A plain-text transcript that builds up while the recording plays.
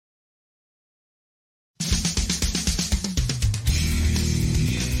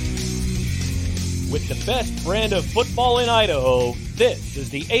With the best brand of football in Idaho, this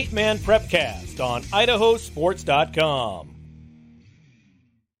is the 8-Man Prepcast on idahosports.com.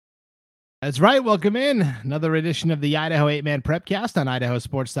 That's right. Welcome in. Another edition of the Idaho 8-Man Prepcast on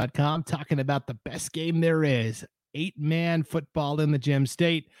idahosports.com, talking about the best game there is, 8-man football in the Gem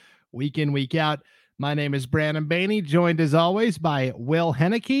State, week in, week out. My name is Brandon Baney, joined as always by Will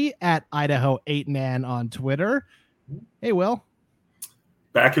Henneke at Idaho 8-Man on Twitter. Hey, Will.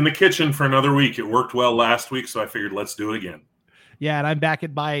 Back in the kitchen for another week. It worked well last week, so I figured let's do it again. Yeah, and I'm back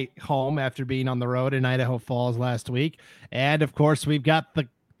at my home after being on the road in Idaho Falls last week. And, of course, we've got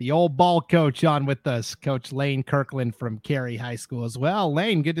the old ball coach on with us, Coach Lane Kirkland from Cary High School as well.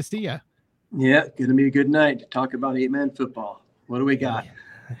 Lane, good to see you. Yeah, going to be a good night to talk about 8-man football. What do we got?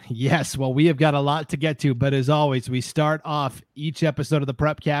 Yes, well, we have got a lot to get to, but as always, we start off each episode of the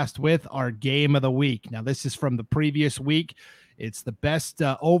Prepcast with our game of the week. Now, this is from the previous week. It's the best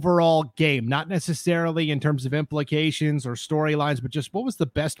overall game, not necessarily in terms of implications or storylines, but just what was the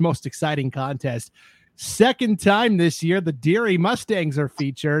best, most exciting contest. Second time this year, the Deary Mustangs are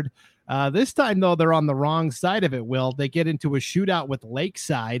featured. This time, though, they're on the wrong side of it, Will. They get into a shootout with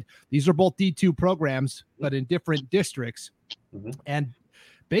Lakeside. These are both D2 programs, but in different districts. Mm-hmm. And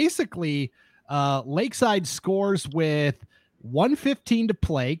basically, Lakeside scores with 1:15 to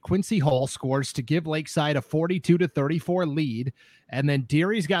play. Quincy Hall scores to give Lakeside a 42-34 lead. And then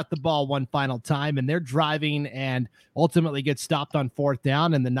Deary's got the ball one final time, and they're driving and ultimately get stopped on fourth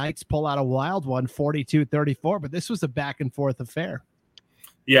down. And the Knights pull out a wild one, 42-34. But this was a back and forth affair.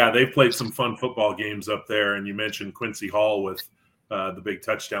 Yeah, they've played some fun football games up there. And you mentioned Quincy Hall with the big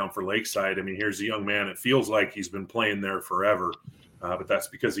touchdown for Lakeside. I mean, here's a young man. It feels like he's been playing there forever. But that's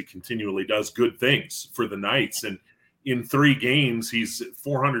because he continually does good things for the Knights. And in 3 games, he's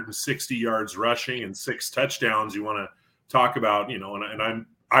 460 yards rushing and 6 touchdowns. You want to talk about, and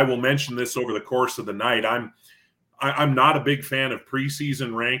I will mention this over the course of the night. I'm not a big fan of preseason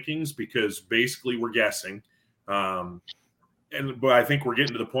rankings because basically we're guessing. But I think we're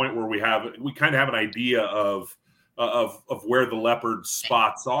getting to the point where we kind of have an idea of where the Leopard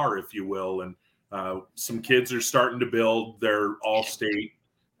spots are, if you will. And some kids are starting to build their all-state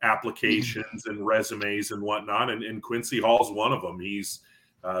applications and resumes and whatnot. And Quincy Hall's one of them. He's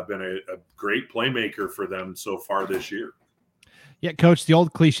been a great playmaker for them so far this year. Yeah, Coach, the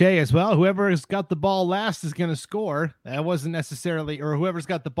old cliche as well. Whoever has got the ball last is going to score. That wasn't necessarily, or whoever's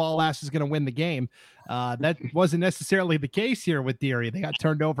got the ball last is going to win the game. That wasn't necessarily the case here with Deary. They got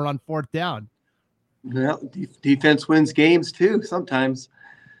turned over on fourth down. Well, defense wins games too sometimes.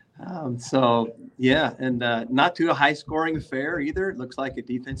 So, yeah, and not too a high-scoring affair either. It looks like a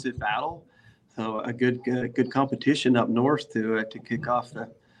defensive battle. So a good competition up north to kick off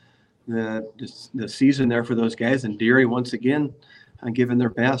the season there for those guys. And Deary once again giving their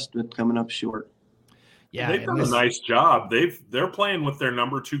best, but coming up short. Yeah, they've done a nice job. They're playing with their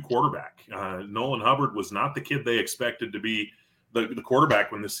number 2 quarterback. Nolan Hubbard was not the kid they expected to be the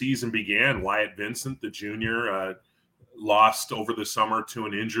quarterback when the season began. Wyatt Vincent, the junior, lost over the summer to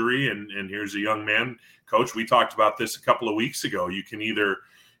an injury, and here's a young man. Coach, we talked about this a couple of weeks ago. You can either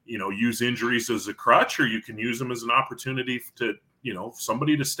use injuries as a crutch, or you can use them as an opportunity to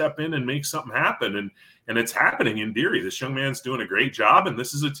somebody to step in and make something happen, and it's happening in Deary. This young man's doing a great job, and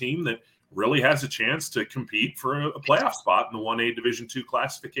this is a team that really has a chance to compete for a playoff spot in the 1A Division II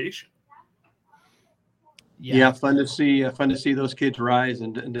classification. Yeah, fun to see those kids rise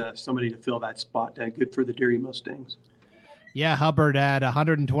and somebody to fill that spot. Good for the Deary Mustangs. Yeah, Hubbard had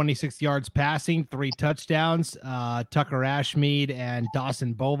 126 yards passing, 3 touchdowns. Tucker Ashmead and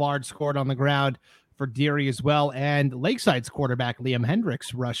Dawson Bovard scored on the ground for Deary as well. And Lakeside's quarterback, Liam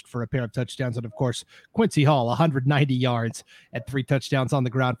Hendricks, rushed for a pair of touchdowns. And, of course, Quincy Hall, 190 yards at 3 touchdowns on the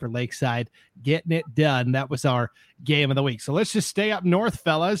ground for Lakeside. Getting it done. That was our game of the week. So let's just stay up north,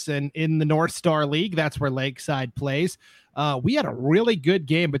 fellas. And in the North Star League, that's where Lakeside plays. We had a really good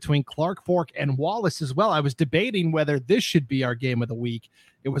game between Clark Fork and Wallace as well. I was debating whether this should be our game of the week.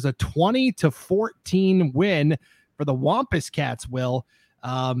 It was a 20-14 win for the Wampus Cats, Will.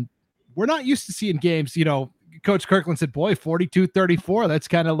 We're not used to seeing games, Coach Kirkland said, boy, 42-34, that's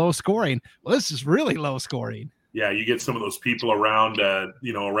kind of low scoring. Well, this is really low scoring. Yeah, you get some of those people around,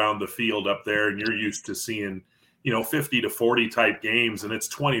 around the field up there, and you're used to seeing, 50-40 type games, and it's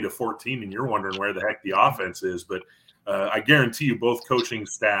 20-14, and you're wondering where the heck the offense is. But I guarantee you both coaching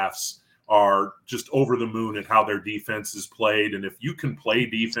staffs are just over the moon at how their defense is played. And if you can play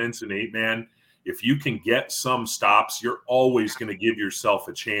defense in 8-man, if you can get some stops, you're always going to give yourself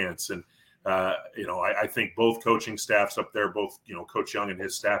a chance. And, I think both coaching staffs up there, both, Coach Young and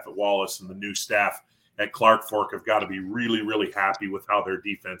his staff at Wallace and the new staff at Clark Fork have got to be really, really happy with how their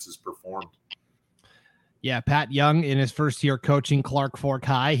defense has performed. Yeah, Pat Young in his first year coaching Clark Fork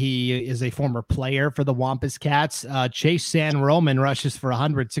High. He is a former player for the Wampus Cats. Chase San Roman rushes for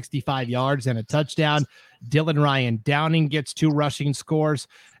 165 yards and a touchdown. Dylan Ryan Downing gets 2 rushing scores,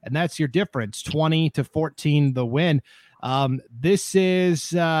 and that's your difference, 20-14 the win. This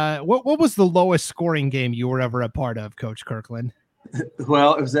is what was the lowest scoring game you were ever a part of, Coach Kirkland?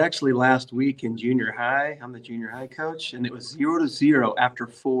 Well, it was actually last week in junior high. I'm the junior high coach, and it was 0-0 after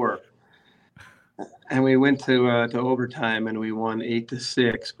 4. And we went to overtime, and we won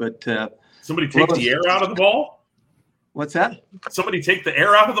 8-6. But somebody take the air out of the ball. What's that? Somebody take the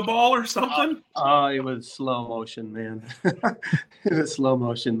air out of the ball or something? It was slow motion, man. It was slow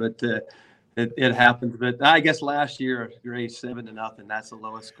motion, but it happened. But I guess last year, Grace 7-0. That's the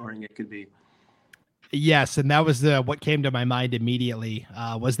lowest scoring it could be. Yes, and that was what came to my mind immediately.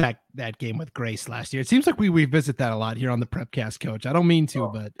 Was that game with Grace last year? It seems like we revisit that a lot here on the Prepcast, Coach. I don't mean to,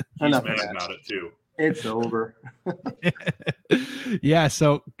 but he's mad about it too. It's over. Yeah.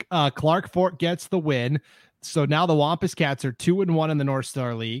 So Clark Fork gets the win. So now the Wampus Cats are 2-1 in the North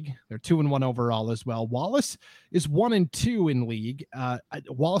Star League. They're 2-1 overall as well. Wallace is 1-2 in league.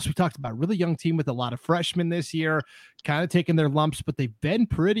 Wallace, we talked about, really young team with a lot of freshmen this year, kind of taking their lumps, but they've been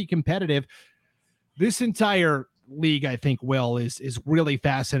pretty competitive. This entire league, I think, Will, is really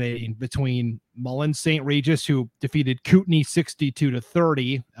fascinating between Mullins St. Regis, who defeated Kootenai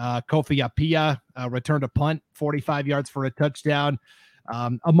 62-30. Kofi Apia returned a punt, 45 yards for a touchdown,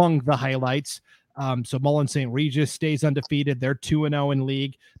 among the highlights. So Mullins St. Regis stays undefeated. They're 2-0 in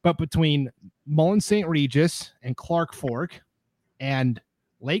league. But between Mullins St. Regis and Clark Fork and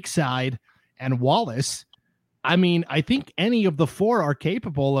Lakeside and Wallace, I mean, I think any of the 4 are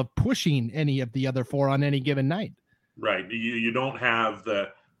capable of pushing any of the other 4 on any given night. Right. You don't have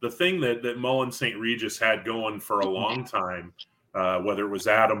the thing that Mullins St. Regis had going for a long time, whether it was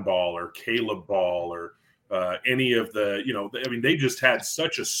Adam Ball or Caleb Ball or any of the, I mean, they just had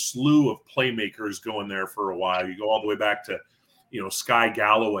such a slew of playmakers going there for a while. You go all the way back to, Sky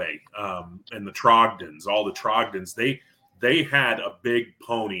Galloway and the Trogdons, all the Trogdons. They had a big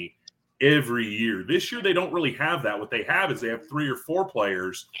pony every year. This year, they don't really have that. What they have is they have 3 or 4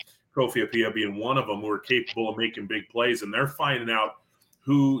 players, Kofi Apia being one of them, who are capable of making big plays, and they're finding out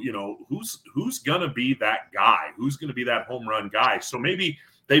who's going to be that guy, who's going to be that home run guy. So maybe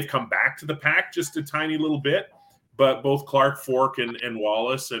they've come back to the pack just a tiny little bit, but both Clark Fork and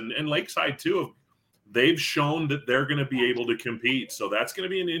Wallace and Lakeside too, they've shown that they're going to be able to compete. So that's going to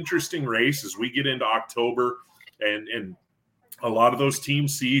be an interesting race as we get into October, and a lot of those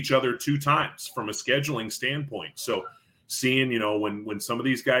teams see each other 2 times from a scheduling standpoint. So seeing, when some of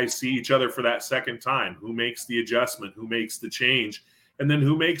these guys see each other for that second time, who makes the adjustment, who makes the change, and then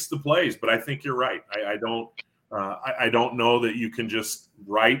who makes the plays. But I think you're right. I don't know that you can just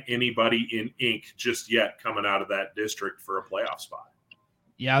write anybody in ink just yet coming out of that district for a playoff spot.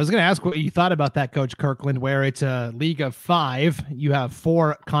 Yeah, I was going to ask what you thought about that, Coach Kirkland, where it's a league of 5. You have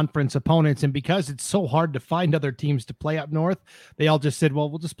 4 conference opponents, and because it's so hard to find other teams to play up north, they all just said,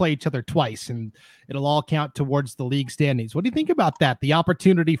 well, we'll just play each other twice, and it'll all count towards the league standings. What do you think about that? The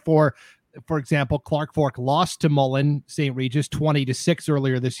opportunity for example, Clark Fork lost to Mullins St. Regis 20-6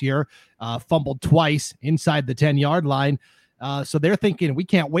 earlier this year, fumbled twice inside the 10-yard line. So they're thinking, we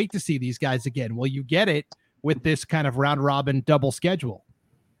can't wait to see these guys again. Well, you get it with this kind of round-robin double schedule.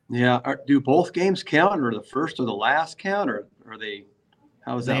 Yeah. Do both games count, or the first or the last count, or are they?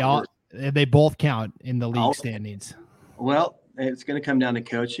 How is that? They both count in the league standings. Well, it's going to come down to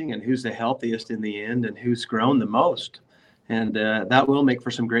coaching and who's the healthiest in the end and who's grown the most, and that will make for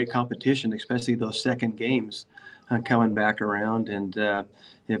some great competition, especially those second games coming back around. And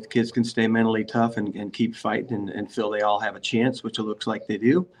if kids can stay mentally tough and keep fighting and feel they all have a chance, which it looks like they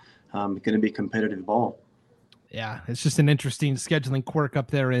do, it's going to be competitive ball. Yeah, it's just an interesting scheduling quirk up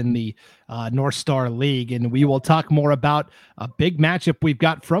there in the North Star League. And we will talk more about a big matchup we've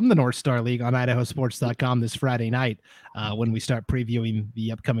got from the North Star League on idahosports.com this Friday night when we start previewing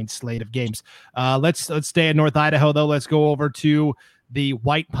the upcoming slate of games. Let's stay in North Idaho, though. Let's go over to the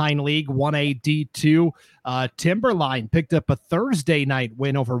White Pine League 1A D2. Timberline picked up a Thursday night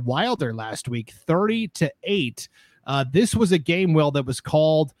win over Wilder last week, 30-8. This was a game, Will, that was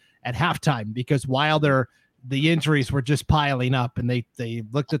called at halftime because Wilder, the injuries were just piling up, and they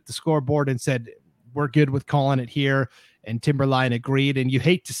looked at the scoreboard and said, we're good with calling it here. And Timberline agreed. And you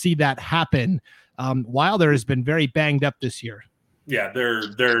hate to see that happen. Wilder has been very banged up this year. Yeah,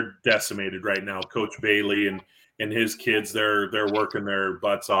 they're decimated right now. Coach Bailey and his kids, they're working their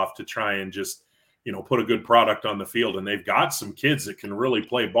butts off to try and just, put a good product on the field. And they've got some kids that can really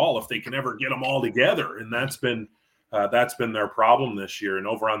play ball if they can ever get them all together. And that's been That's been their problem this year. And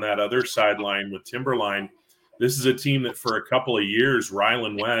over on that other sideline with Timberline, this is a team that for a couple of years,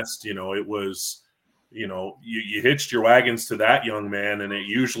 Ryland West, it was, you hitched your wagons to that young man, and it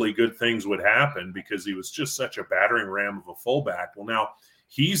usually good things would happen because he was just such a battering ram of a fullback. Well, now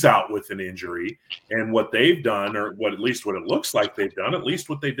he's out with an injury, and what they've done, or at least what it looks like they've done, at least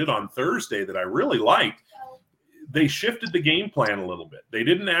what they did on Thursday that I really liked, they shifted the game plan a little bit. They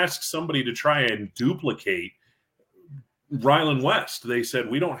didn't ask somebody to try and duplicate Ryland West. They said,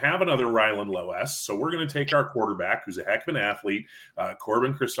 we don't have another Ryland West, so we're going to take our quarterback, who's a heck of an athlete,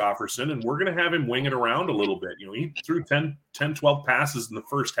 Corbin Christopherson, and we're going to have him wing it around a little bit. He threw 10, 12 passes in the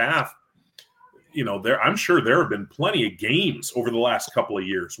first half. I'm sure there have been plenty of games over the last couple of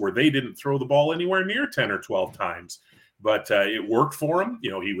years where they didn't throw the ball anywhere near 10 or 12 times, but it worked for him.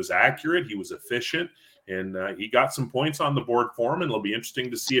 He was accurate, he was efficient, and he got some points on the board for him, and it'll be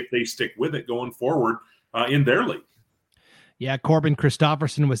interesting to see if they stick with it going forward in their league. Yeah, Corbin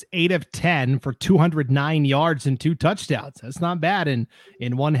Christopherson was 8 of 10 for 209 yards and 2 touchdowns. That's not bad in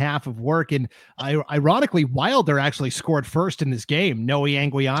one half of work. And ironically, Wilder actually scored first in this game. Noe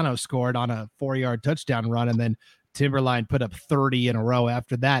Anguiano scored on a 4-yard touchdown run, and then Timberline put up 30 in a row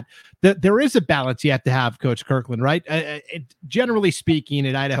after that. There is a balance you have to have, Coach Kirkland, right? Generally speaking,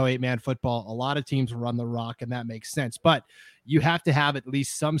 in Idaho 8-man football, a lot of teams run the rock, and that makes sense. But you have to have at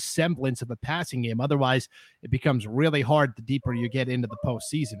least some semblance of a passing game. Otherwise, it becomes really hard the deeper you get into the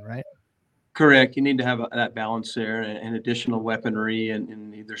postseason, right? Correct. You need to have that balance there and additional weaponry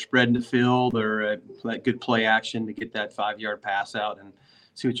and either spreading the field or good play action to get that 5-yard pass out and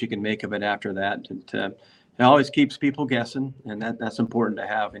see what you can make of it after that. It always keeps people guessing, and that's important to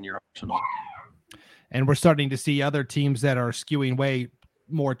have in your arsenal. And we're starting to see other teams that are skewing way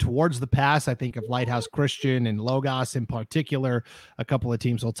more towards the pass. I think of Lighthouse Christian and Logos in particular, a couple of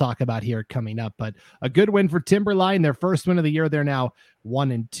teams we'll talk about here coming up, but a good win for Timberline, their first win of the year. They're now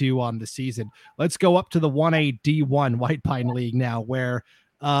 1-2 on the season. Let's go up to the 1A D1 White Pine League now, where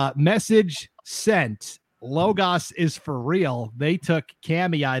message sent, Logos is for real. They took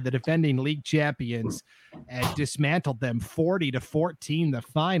Kamei, the defending league champions, and dismantled them 40-14 the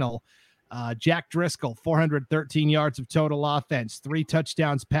final. Jack Driscoll, 413 yards of total offense, 3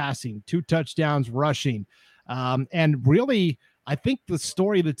 touchdowns passing, 2 touchdowns rushing. And really, I think the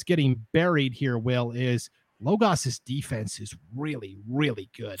story that's getting buried here, Will, is Logos's defense is really, really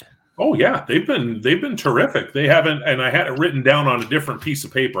good. Oh yeah, they've been terrific. They haven't, and I had it written down on a different piece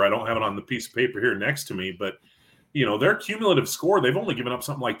of paper. I don't have it on the piece of paper here next to me, but their cumulative score, they've only given up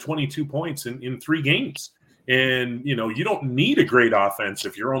something like 22 points in 3 games. And, you don't need a great offense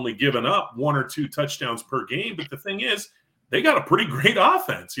if you're only giving up 1 or 2 touchdowns per game. But the thing is, they got a pretty great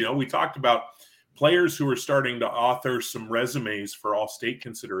offense. We talked about players who are starting to author some resumes for all-state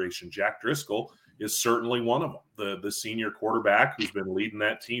consideration. Jack Driscoll is certainly one of them, the senior quarterback who's been leading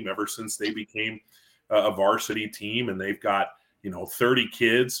that team ever since they became a varsity team. And they've got, 30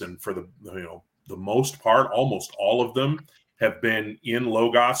 kids. And for the most part, almost all of them have been in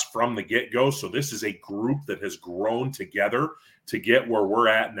Logos from the get-go. So this is a group that has grown together to get where we're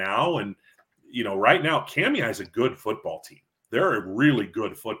at now. And, right now, Kamei is a good football team. They're a really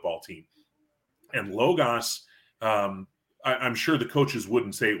good football team. And Logos, I'm sure the coaches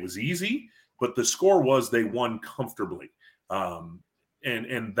wouldn't say it was easy, but the score was they won comfortably.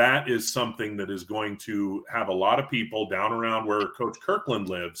 And that is something that is going to have a lot of people down around where Coach Kirkland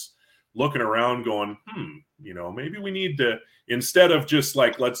lives looking around going, maybe we need to, instead of just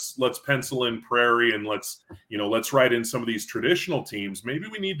like, let's pencil in Prairie and let's write in some of these traditional teams, maybe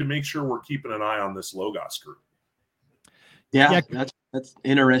we need to make sure we're keeping an eye on this Logos group. Yeah. That's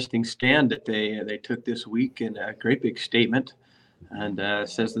interesting stand that they took this week, and a great big statement, and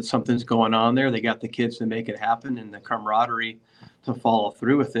says that something's going on there. They got the kids to make it happen and the camaraderie to follow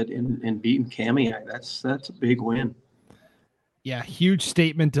through with it in beating Kamei. That's a big win. Yeah, huge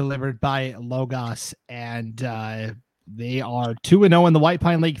statement delivered by Logos, and they are 2-0 in the White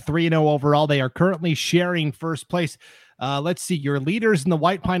Pine League, 3-0 overall. They are currently sharing first place. Let's see, your leaders in the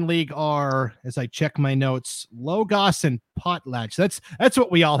White Pine League are, as I check my notes, Logos and Potlatch. That's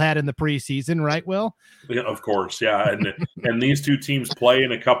what we all had in the preseason, right, Will? Yeah, of course, yeah. And these two teams play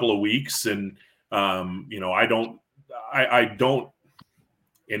in a couple of weeks, and I don't.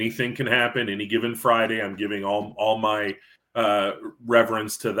 Anything can happen any given Friday. I'm giving all my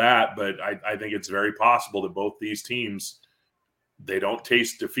reverence to that, but I think it's very possible that both these teams, they don't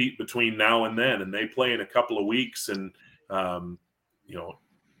taste defeat between now and then, and they play in a couple of weeks. And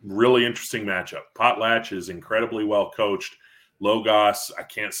really interesting matchup. Potlatch is incredibly well coached. Logos, I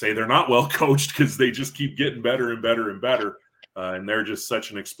can't say they're not well coached because they just keep getting better and better and better, and they're just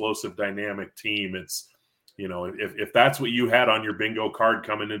such an explosive, dynamic team. It's if that's what you had on your bingo card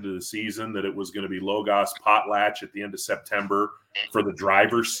coming into the season, that it was going to be Logos Potlatch at the end of September for the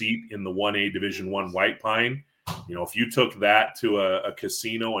driver's seat in the 1A Division I White Pine, if you took that to a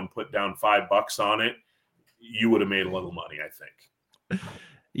casino and put down $5 on it, you would have made a little money, I think.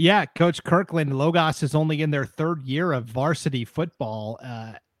 Yeah, Coach Kirkland, Logos is only in their third year of varsity football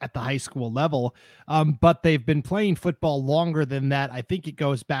at the high school level, but they've been playing football longer than that. I think it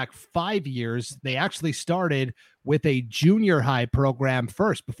goes back 5 years. They actually started with a junior high program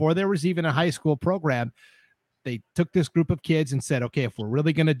first, before there was even a high school program. They took this group of kids and said, okay, if we're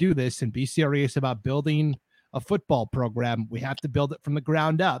really going to do this and be serious about building a football program, we have to build it from the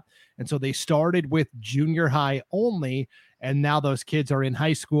ground up. And so they started with junior high only, and now those kids are in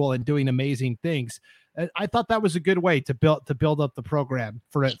high school and doing amazing things. I thought that was a good way to build up the program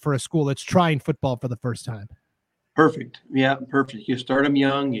for a school that's trying football for the first time. Perfect. Yeah, perfect. You start them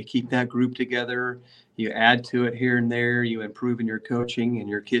young, you keep that group together, you add to it here and there, you improve in your coaching, and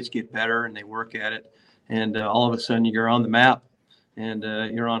your kids get better and they work at it. And all of a sudden you're on the map, and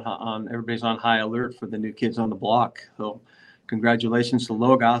you're on everybody's on high alert for the new kids on the block. So congratulations to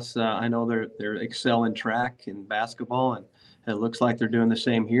Logos. I know they're excel in track and basketball, and it looks like they're doing the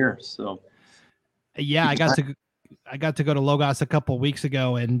same here. So yeah, I got to go to Logos a couple of weeks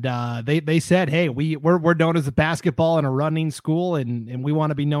ago, and they said, hey, we're known as a basketball and a running school, and we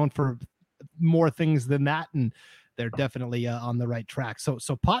want to be known for more things than that. And they're definitely on the right track. So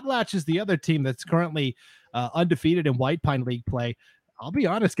Potlatch is the other team that's currently undefeated in White Pine League play. I'll be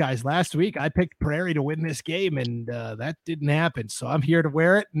honest, guys, last week I picked Prairie to win this game, and that didn't happen. So I'm here to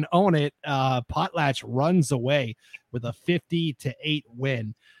wear it and own it. Potlatch runs away with a 50-8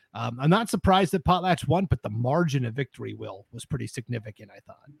 win. I'm not surprised that Potlatch won, but the margin of victory, Will, was pretty significant, I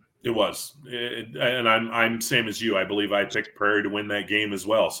thought. It was. And I'm same as you. I believe I picked Prairie to win that game as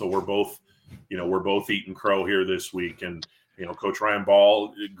well. So we're both eating crow here this week. And, Coach Ryan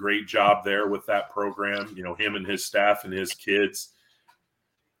Ball, great job there with that program. Him and his staff and his kids,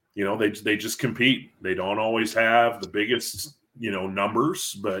 they just compete. They don't always have the biggest,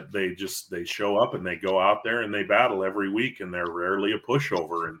 numbers, but they show up and they go out there and they battle every week, and they're rarely a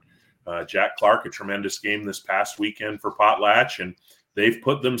pushover. And Jack Clark, a tremendous game this past weekend for Potlatch, and they've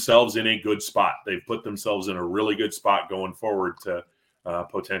put themselves in a good spot. They've put themselves in a really good spot going forward to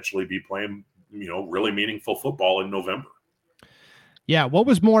potentially be playing, really meaningful football in November. Yeah. What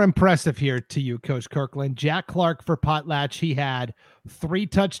was more impressive here to you, Coach Kirkland? Jack Clark for Potlatch, he had 3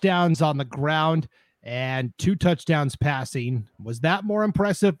 touchdowns on the ground and 2 touchdowns passing. Was that more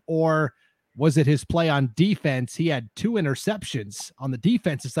impressive, or was it his play on defense? He had 2 interceptions on the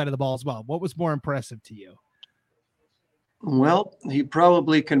defensive side of the ball as well. What was more impressive to you? Well, he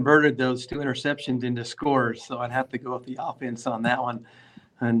probably converted those 2 interceptions into scores, so I'd have to go with the offense on that one,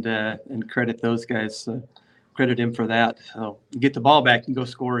 and credit those guys. Credit him for that. So get the ball back and go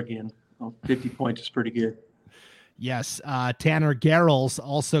score again. 50 points is pretty good. Yes. Tanner Garrels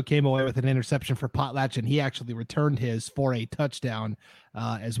also came away with an interception for Potlatch, and he actually returned his for a touchdown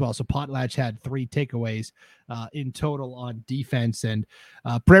as well. So Potlatch had 3 takeaways in total on defense. And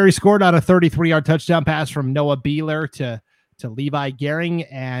Prairie scored on a 33-yard touchdown pass from Noah Beeler to Levi Gehring.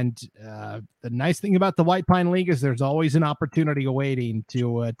 And the nice thing about the White Pine League is there's always an opportunity awaiting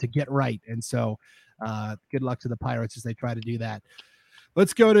to get right. And so good luck to the Pirates as they try to do that.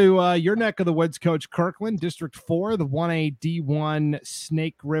 Let's go to your neck of the woods, Coach Kirkland, District 4, the 1A D1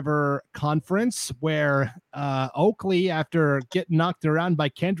 Snake River Conference, where Oakley, after getting knocked around by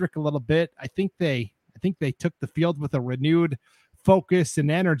Kendrick a little bit, I think they took the field with a renewed focus and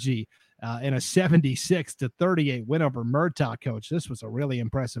energy in a 76-38 win over Murtaugh. Coach, this was a really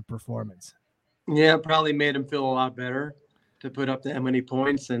impressive performance. Yeah, probably made him feel a lot better to put up that many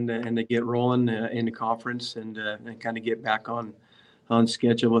points and to get rolling in the conference and kind of get back on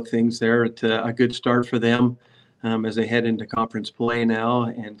schedule with things there. It's a good start for them as they head into conference play now,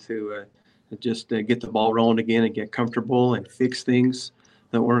 and to just get the ball rolling again and get comfortable and fix things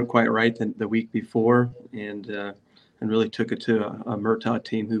that weren't quite right the week before, and really took it to a Murtaugh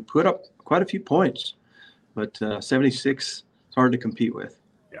team who put up quite a few points, but 76 is hard to compete with.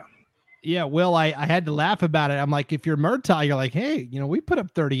 Yeah, Will, I had to laugh about it. I'm like, if you're Murtaugh, you're like, hey, we put up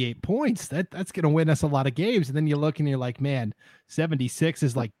 38 points. That's going to win us a lot of games. And then you look and you're like, man, 76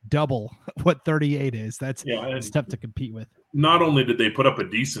 is like double what 38 is. It's tough to compete with. Not only did they put up a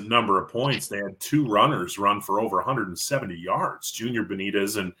decent number of points, they had 2 runners run for over 170 yards. Junior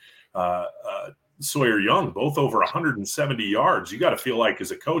Benitez and Sawyer Young, both over 170 yards. You got to feel like as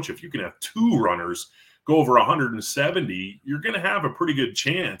a coach, if you can have 2 runners go over 170, you're going to have a pretty good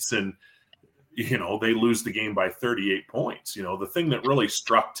chance. And they lose the game by 38 points. The thing that really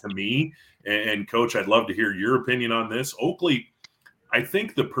struck to me, and Coach, I'd love to hear your opinion on this. Oakley, I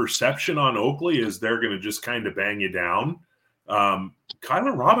think the perception on Oakley is they're going to just kind of bang you down.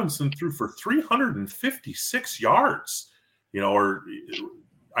 Kyler Robinson threw for 356 yards, I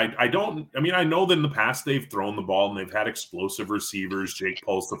know that in the past they've thrown the ball and they've had explosive receivers, Jake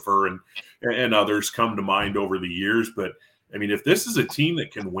Pulsifer and others come to mind over the years. But I mean, if this is a team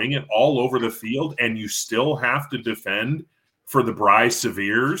that can wing it all over the field and you still have to defend for the Bryce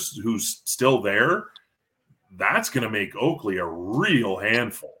Severes, who's still there, that's going to make Oakley a real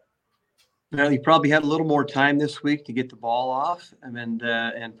handful. Well, he probably had a little more time this week to get the ball off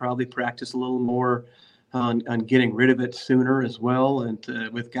and probably practice a little more on getting rid of it sooner as well.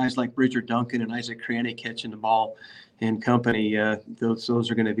 And with guys like Bridger Duncan and Isaac Cranny catching the ball in company, those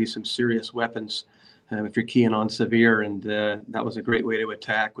are going to be some serious weapons if you're keying on Severe. And that was a great way to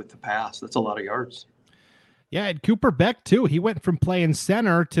attack with the pass. That's a lot of yards. Yeah, and Cooper Beck, too. He went from playing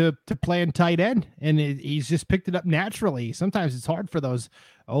center to playing tight end, and he's just picked it up naturally. Sometimes it's hard for those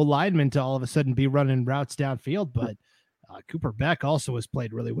O-linemen to all of a sudden be running routes downfield, but Cooper Beck also has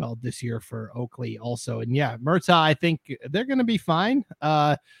played really well this year for Oakley also. And, yeah, Murtaugh, I think they're going to be fine.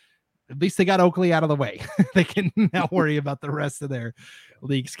 At least they got Oakley out of the way. They can now worry about the rest of their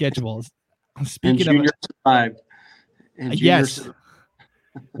league schedules. Speaking of survived. Yes.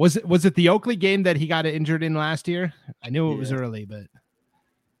 Was it the Oakley game that he got injured in last year? I knew it was early, but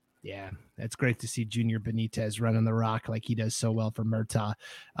yeah, that's great to see Junior Benitez running the rock like he does so well for Murtaugh.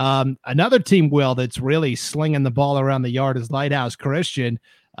 Another team, Will, that's really slinging the ball around the yard is Lighthouse Christian.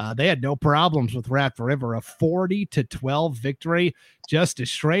 They had no problems with Raft River, a 40-12 victory. Justice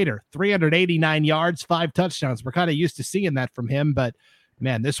Schrader, 389 yards, 5 touchdowns. We're kind of used to seeing that from him, but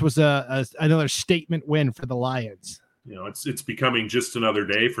man, this was another statement win for the Lions. It's becoming just another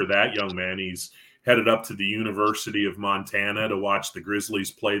day for that young man. He's headed up to the University of Montana to watch the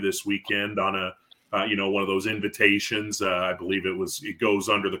Grizzlies play this weekend on a, one of those invitations. I believe it goes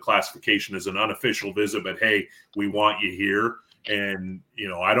under the classification as an unofficial visit, but hey, we want you here. And,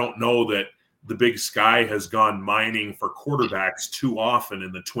 I don't know that the Big Sky has gone mining for quarterbacks too often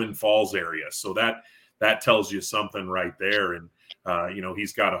in the Twin Falls area. So that tells you something right there. And,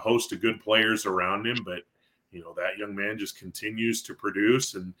 he's got a host of good players around him, but that young man just continues to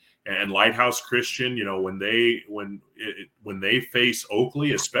produce and Lighthouse Christian, when they face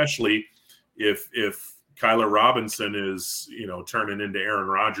Oakley, especially if Kyler Robinson is, turning into Aaron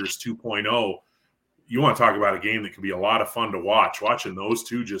Rodgers 2.0, you want to talk about a game that could be a lot of fun to watching those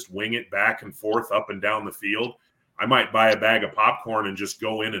two just wing it back and forth up and down the field. I might buy a bag of popcorn and just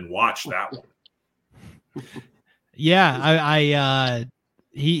go in and watch that one. Yeah.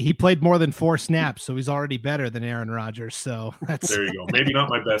 He played more than 4 snaps, so he's already better than Aaron Rodgers. So there you go. Maybe not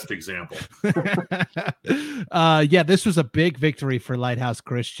my best example. This was a big victory for Lighthouse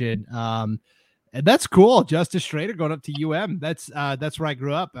Christian. And that's cool. Justice Schrader going up to UM. That's where I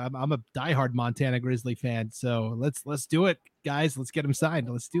grew up. I'm a diehard Montana Grizzly fan. So let's do it, guys. Let's get him signed.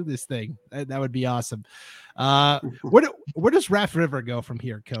 Let's do this thing. That would be awesome. Where does Raft River go from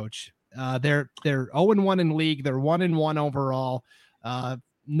here, Coach? They're 0-1 in league. They're 1-1 overall.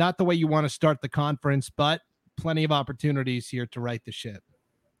 Not the way you want to start the conference, but plenty of opportunities here to right the ship.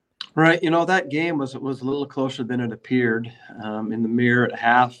 Right. That game was a little closer than it appeared. In the mirror at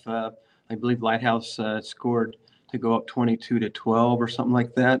half, I believe Lighthouse scored to go up 22-12 or something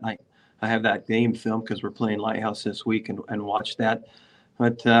like that. I have that game filmed because we're playing Lighthouse this week and watch that.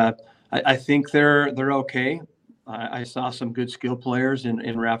 But I think they're okay. I saw some good skill players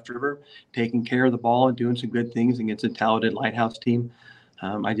in Raft River taking care of the ball and doing some good things against a talented Lighthouse team.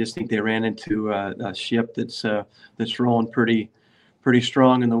 I just think they ran into a ship that's rolling pretty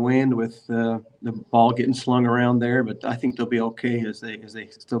strong in the wind with the ball getting slung around there. But I think they'll be okay as they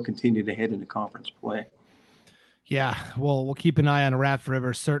still continue to head into conference play. Yeah, well, we'll keep an eye on Raft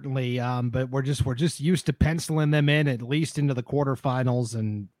River certainly, but we're just used to penciling them in at least into the quarterfinals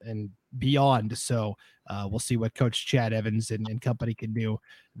and beyond. So we'll see what Coach Chad Evans and company can do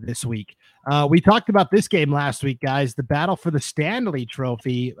this week. We talked about this game last week, guys. The battle for the Stanley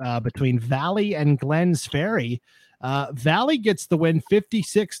Trophy between Valley and Glens Ferry. Valley gets the win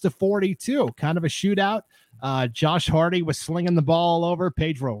 56-42, kind of a shootout. Josh Hardy was slinging the ball all over.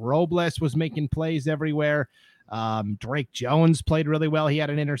 Pedro Robles was making plays everywhere. Drake Jones played really well. He had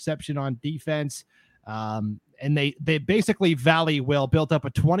an interception on defense. And they basically Valley built up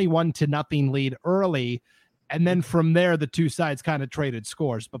a 21-0 lead early. And then from there, the two sides kind of traded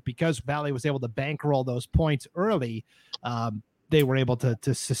scores. But because Valley was able to bankroll those points early, they were able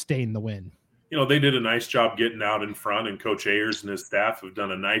to sustain the win. They did a nice job getting out in front, and Coach Ayers and his staff have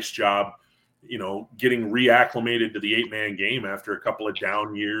done a nice job, getting reacclimated to the 8-man game after a couple of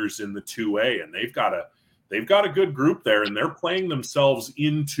down years in the 2A, and they've got a good group there, and they're playing themselves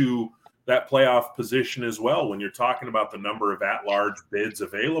into that playoff position as well. When you're talking about the number of at-large bids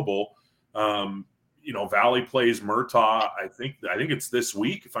available, Valley plays Murtaugh. I think it's this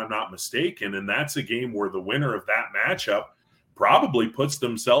week, if I'm not mistaken, and that's a game where the winner of that matchup probably puts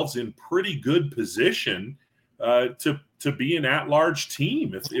themselves in pretty good position to be an at-large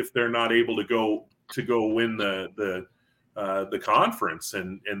team if they're not able to go win the conference,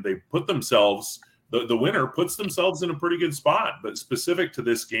 and they put themselves, the winner puts themselves in a pretty good spot. But specific to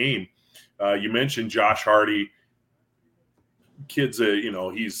this game, you mentioned Josh Hardy. Kid's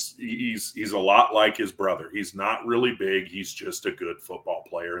he's a lot like his brother. He's not really big. He's just a good football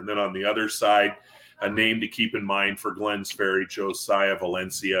player. And then on the other side, a name to keep in mind for Glenns Ferry, Josiah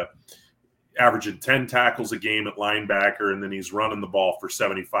Valencia, averaging 10 tackles a game at linebacker, and then he's running the ball for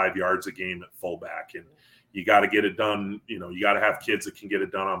 75 yards a game at fullback. And you got to get it done. You got to have kids that can get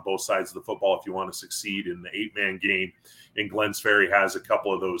it done on both sides of the football if you want to succeed in the 8-man game. And Glenns Ferry has a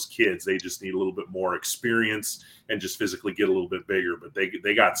couple of those kids. They just need a little bit more experience and just physically get a little bit bigger. But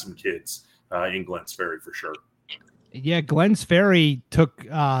they got some kids in Glenns Ferry for sure. Yeah, Glenns Ferry took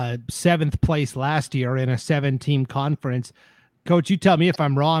 7th place last year in a 7-team conference. Coach, you tell me if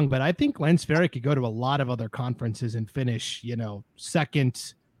I'm wrong, but I think Glenns Ferry could go to a lot of other conferences and finish,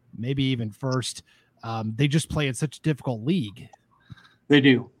 second, maybe even first. They just play in such a difficult league. They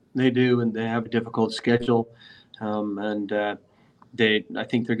do, and they have a difficult schedule. I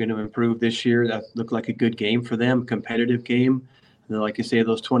think they're going to improve this year. That looked like a good game for them, competitive game. And like you say,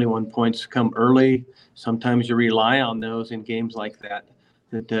 those 21 points come early. Sometimes you rely on those in games like that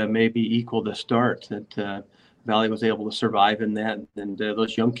maybe equal the start. That Valley was able to survive in that. And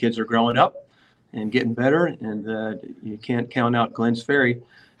those young kids are growing up and getting better. And you can't count out Glenns Ferry.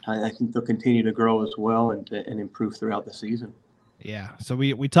 I think they'll continue to grow as well and improve throughout the season. Yeah. So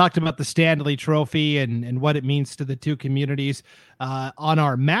we talked about the Stanley Trophy and what it means to the two communities on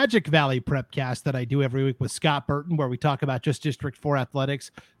our Magic Valley Prepcast that I do every week with Scott Burton, where we talk about just District 4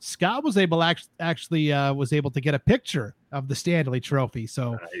 athletics. Scott was able to get a picture of the Stanley Trophy.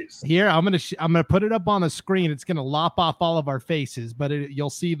 So nice. Here I'm gonna put it up on the screen. It's gonna lop off all of our faces, but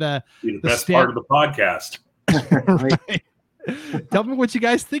you'll see the best part of the podcast. Right. Tell me what you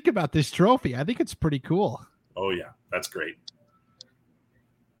guys think about this trophy. I think it's pretty cool. Oh yeah, that's great.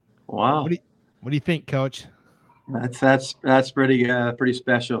 Wow. What do you think, Coach? That's pretty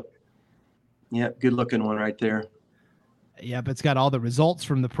special. Yeah, good looking one right there. Yeah, but it's got all the results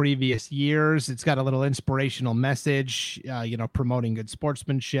from the previous years. It's got a little inspirational message, promoting good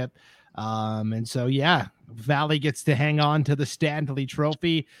sportsmanship. And so, yeah, Valley gets to hang on to the Stanley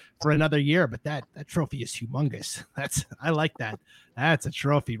Trophy for another year, but that trophy is humongous. I like that. That's a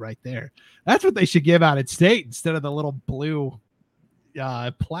trophy right there. That's what they should give out at state instead of the little blue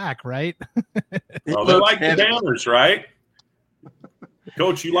plaque, right? Well, they like the banners, right?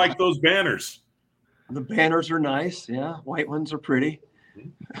 Coach, you like those banners? The banners are nice. Yeah, white ones are pretty.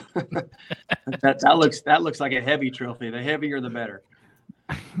 that looks like a heavy trophy. The heavier, the better.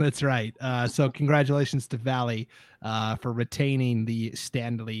 That's right. So congratulations to Valley for retaining the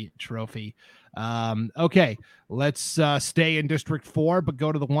Stanley Trophy. Okay, let's stay in District 4, but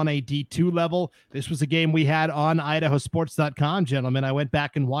go to the 1A D2 level. This was a game we had on idahosports.com, gentlemen. I went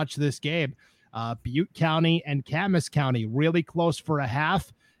back and watched this game. Butte County and Camas County really close for a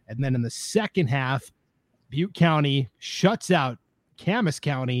half. And then in the second half, Butte County shuts out Camas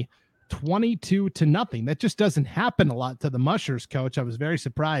County 22-0. That just doesn't happen a lot to the Mushers, Coach. I was very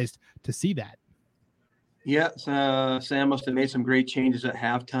surprised to see that. Yeah, Sam must have made some great changes at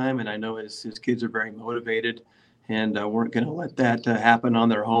halftime, and I know his kids are very motivated and weren't going to let that happen on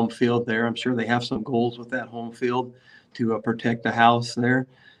their home field there. I'm sure they have some goals with that home field to protect the house there.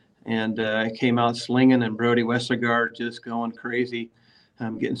 And it came out slinging, and Brody Westergaard just going crazy,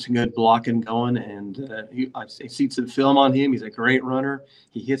 getting some good blocking going. And I see some film on him. He's a great runner.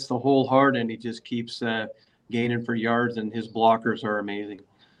 He hits the hole hard, and he just keeps gaining for yards, and his blockers are amazing.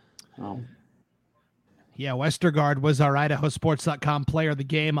 Yeah, Westergaard was our idahosports.com player of the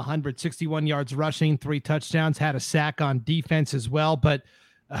game, 161 yards rushing, 3 touchdowns, had a sack on defense as well. But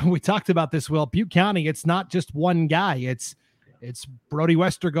we talked about this, Will. Butte County, it's not just one guy. It's Brody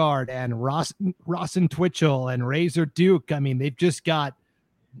Westergaard and Rawson Twitchell and Razor Duke. I mean, they've just got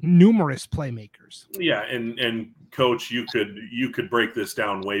numerous playmakers. Yeah, and Coach, you could break this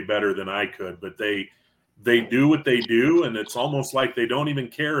down way better than I could, but they do what they do, and it's almost like they don't even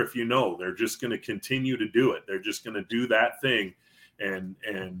care if you know. They're just going to continue to do it. They're just going to do that thing. And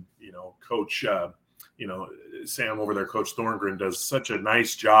Coach, Sam over there, Coach Thorngren, does such a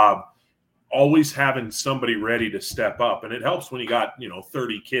nice job always having somebody ready to step up. And it helps when you got,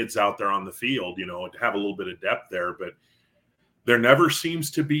 30 kids out there on the field, to have a little bit of depth there. But there never seems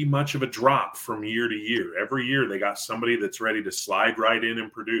to be much of a drop from year to year. Every year they got somebody that's ready to slide right in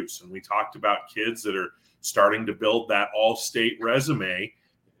and produce. And we talked about kids that are starting to build that all-state resume.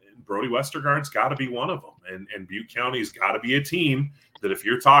 Brody Westergaard's got to be one of them. And Butte County's got to be a team that, if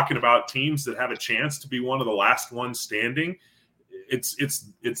you're talking about teams that have a chance to be one of the last ones standing, it's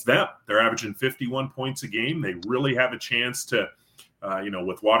them. They're averaging 51 points a game. They really have a chance to,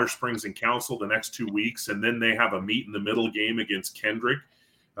 with Water Springs and Council the next 2 weeks, and then they have a meet in the middle game against Kendrick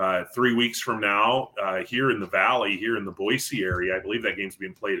 3 weeks from now here in the Valley, here in the Boise area. I believe that game's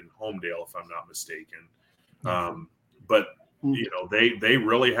being played in Homedale, if I'm not mistaken. But they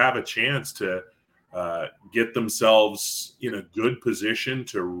really have a chance to get themselves in a good position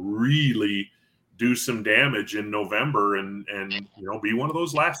to really do some damage in November and be one of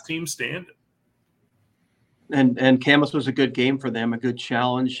those last teams standing. And Camas was a good game for them, a good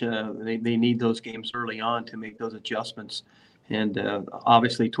challenge. They need those games early on to make those adjustments. And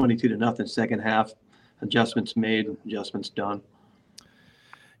obviously 22-0 second half, adjustments made, adjustments done.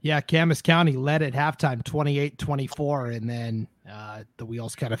 Yeah, Camas County led at halftime 28-24, and then the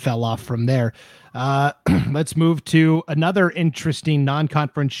wheels kind of fell off from there. Let's move to another interesting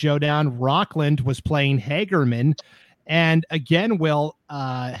non-conference showdown. Rockland was playing Hagerman, and again, Will,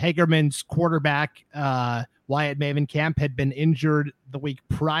 Hagerman's quarterback, Wyatt Mavenkamp, had been injured the week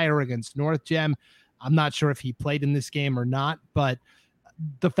prior against North Gem. I'm not sure if he played in this game or not, but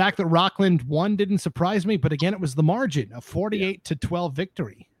the fact that Rockland won didn't surprise me. But again, it was the margin, a 48-12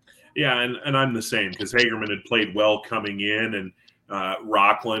 victory. Yeah, and I'm the same, because Hagerman had played well coming in, and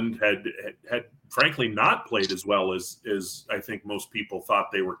Rockland had frankly not played as well as I think most people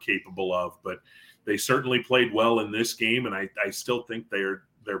thought they were capable of. But they certainly played well in this game, and I still think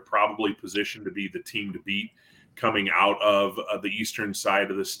they're probably positioned to be the team to beat coming out of the eastern side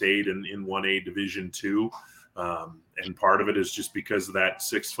of the state in 1A Division II. And part of it is just because of that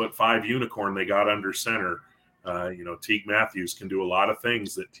 6'5" unicorn they got under center. Teague Matthews can do a lot of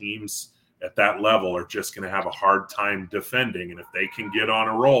things that teams at that level are just going to have a hard time defending. And if they can get on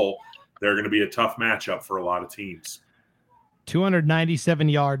a roll, they're going to be a tough matchup for a lot of teams. 297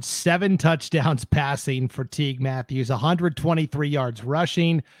 yards, 7 touchdowns passing for Teague Matthews, 123 yards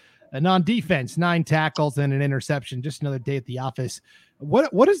rushing, and on defense, 9 tackles and an interception. Just another day at the office.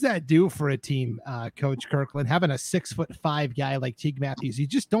 What does that do for a team, Coach Kirkland, having a 6'5" guy like Teague Matthews? You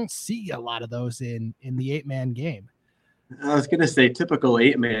just don't see a lot of those in the 8-man game. I was going to say typical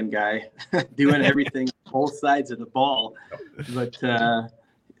 8-man guy doing everything, both sides of the ball. But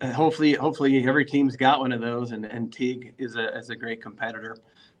hopefully every team's got one of those. And Teague is a great competitor.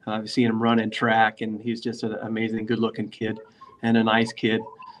 I've seen him run in track, and he's just an amazing, good-looking kid and a nice kid.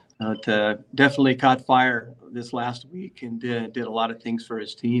 Definitely caught fire this last week and did a lot of things for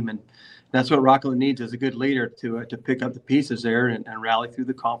his team. And that's what Rockland needs, is a good leader to pick up the pieces there and rally through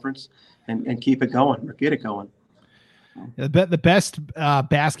the conference and keep it going or get it going. The best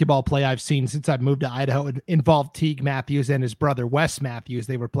basketball play I've seen since I've moved to Idaho involved Teague Matthews and his brother Wes Matthews.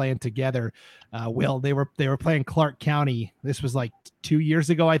 They were playing together. They were playing Clark County. This was like 2 years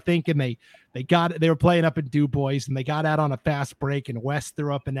ago, I think, and they were playing up in DuBois, and they got out on a fast break, and Wes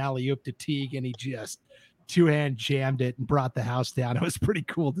threw up an alley-oop to Teague, and he just two-hand jammed it and brought the house down. It was pretty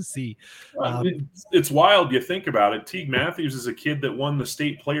cool to see. It's wild. You think about it. Teague Matthews is a kid that won the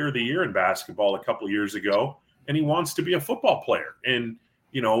state player of the year in basketball a couple years ago, and he wants to be a football player. And,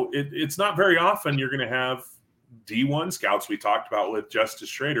 it's not very often you're going to have D1 scouts we talked about with Justice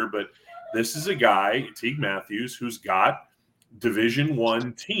Schrader, but this is a guy, Teague Matthews, who's got Division I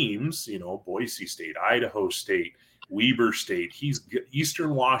teams, Boise State, Idaho State, Weber State, he's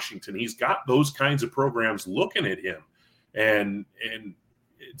Eastern Washington. He's got those kinds of programs looking at him, and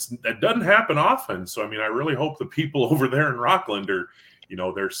that doesn't happen often. So, I really hope the people over there in Rockland are,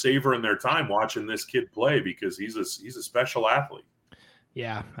 they're savoring their time watching this kid play, because he's a special athlete.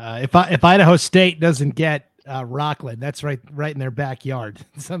 Yeah. If Idaho State doesn't get Rockland, that's right in their backyard.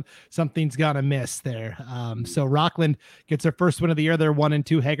 Something's gonna miss there. So Rockland gets their first win of the year. They're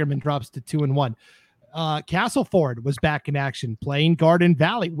 1-2. Hagerman drops to 2-1. Castleford was back in action playing Garden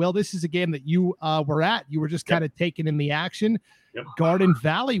Valley. Will, this is a game that you were at. You were just kind of taken in the action. Yep. Garden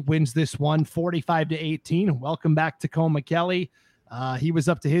Valley wins this one 45-18. Welcome back to Tacoma Kelly. He was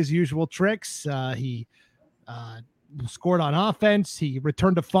up to his usual tricks. He scored on offense. He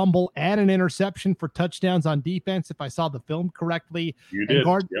returned a fumble and an interception for touchdowns on defense, if I saw the film correctly. You did.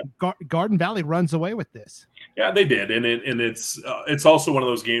 Garden Valley runs away with this. Yeah, they did. And it's also one of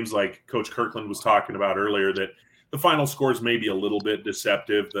those games like Coach Kirkland was talking about earlier, that the final scores may be a little bit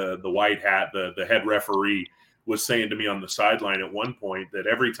deceptive. The white hat, the head referee, was saying to me on the sideline at one point that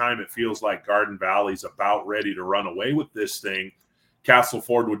every time it feels like Garden Valley's about ready to run away with this thing,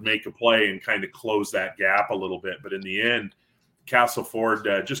 Castleford would make a play and kind of close that gap a little bit. But in the end, Castleford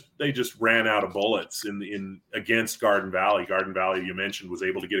just ran out of bullets in against Garden Valley. Garden Valley, you mentioned, was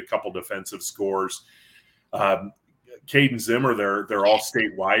able to get a couple defensive scores. Caden Zimmer, their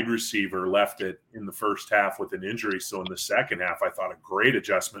all-state wide receiver, left it in the first half with an injury. So in the second half, I thought a great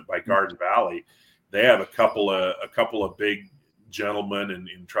adjustment by Garden Valley. They have a couple of big gentlemen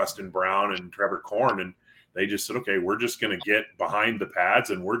in Trustin Brown and Trevor Korn, and they just said, okay, we're just going to get behind the pads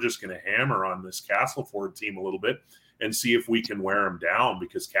and we're just going to hammer on this Castleford team a little bit and see if we can wear them down,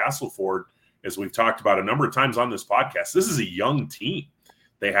 because Castleford, as we've talked about a number of times on this podcast, this is a young team.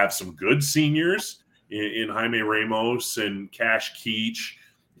 They have some good seniors in Jaime Ramos and Cash Keach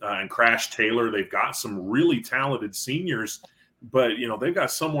and Crash Taylor. They've got some really talented seniors, but they've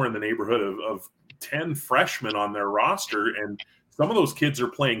got somewhere in the neighborhood of 10 freshmen on their roster, and some of those kids are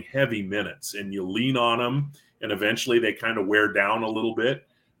playing heavy minutes, and you lean on them and eventually they kind of wear down a little bit.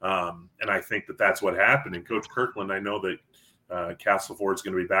 And I think that's what happened. And Coach Kirkland, I know that Castleford's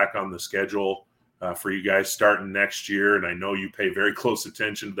going to be back on the schedule for you guys starting next year. And I know you pay very close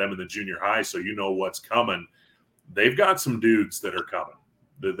attention to them in the junior high, so you know what's coming. They've got some dudes that are coming.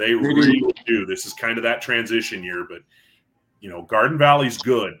 They really do. This is kind of that transition year, but Garden Valley's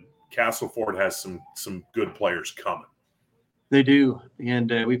good. Castleford has some good players coming. They do, and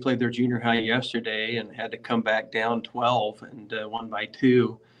we played their junior high yesterday and had to come back down 12 and won by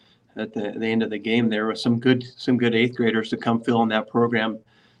 2 at the end of the game. There were some good eighth graders to come fill in that program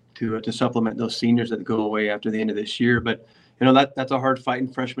to supplement those seniors that go away after the end of this year. But that's a hard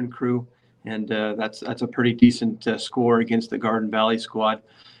fighting freshman crew, and that's a pretty decent score against the Garden Valley squad.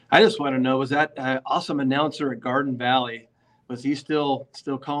 I just want to know, was that awesome announcer at Garden Valley? Was he still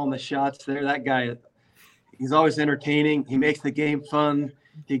calling the shots there? That guy, he's always entertaining. He makes the game fun.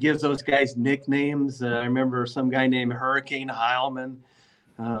 He gives those guys nicknames. I remember some guy named Hurricane Heilman.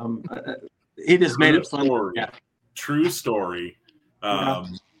 He just made it fun. Yeah. True story.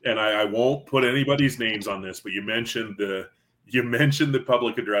 And I won't put anybody's names on this, but you mentioned the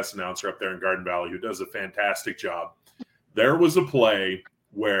public address announcer up there in Garden Valley, who does a fantastic job. There was a play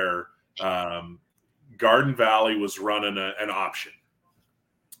where Garden Valley was running an option,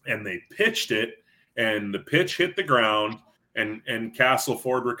 and they pitched it, and the pitch hit the ground, and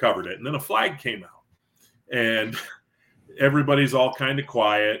Castleford recovered it, and then a flag came out, and everybody's all kind of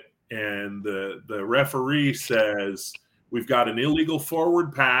quiet, and the referee says, "We've got an illegal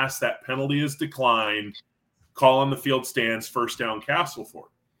forward pass. That penalty is declined. Call on the field stands, first down Castleford."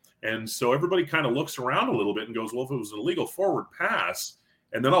 And so everybody kind of looks around a little bit and goes, well, if it was an illegal forward pass,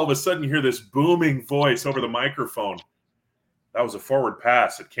 and then all of a sudden you hear this booming voice over the microphone, "That was a forward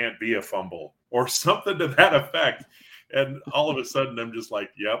pass. It can't be a fumble," or something to that effect. And all of a sudden I'm just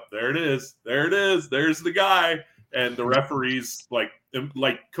like, yep, there it is. There it is. There's the guy. And the referees, like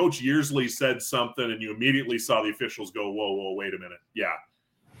Coach Yearsley said something, and you immediately saw the officials go, whoa, wait a minute. Yeah,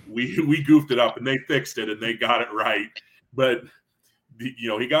 we goofed it up, and they fixed it, and they got it right. But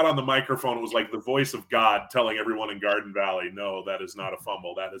he got on the microphone. It was like the voice of God telling everyone in Garden Valley, no, that is not a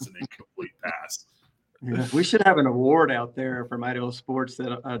fumble. That is an incomplete pass. Yeah, we should have an award out there from Idaho Sports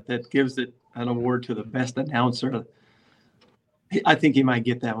that gives it an award to the best announcer. I think he might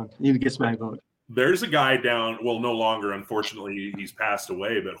get that one. He gets my vote. There's a guy down, well, no longer, unfortunately, he's passed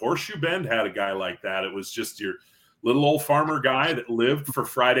away, but Horseshoe Bend had a guy like that. It was just your little old farmer guy that lived for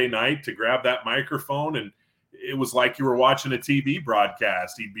Friday night to grab that microphone, and it was like you were watching a TV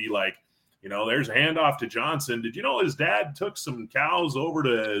broadcast. He'd be like, there's a handoff to Johnson. Did you know his dad took some cows over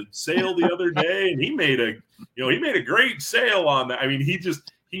to sale the other day, and he made a great sale on that. I mean,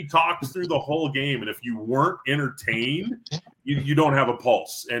 he talked through the whole game, and if you weren't entertained, you don't have a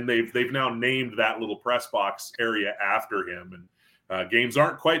pulse. And they've now named that little press box area after him. And games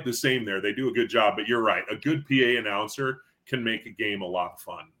aren't quite the same there. They do a good job, but you're right. A good PA announcer can make a game a lot of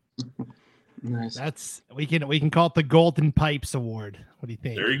fun. Nice. We can call it the Golden Pipes Award. What do you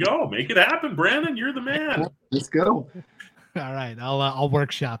think? There you go. Make it happen, Brandon. You're the man. Let's go. All right, I'll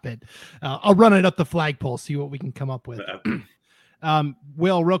workshop it. I'll run it up the flagpole, see what we can come up with.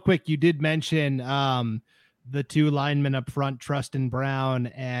 Will, real quick, you did mention the two linemen up front, Trustin Brown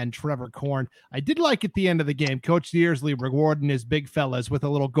and Trevor Korn. I did like at the end of the game, Coach Yearsley rewarding his big fellas with a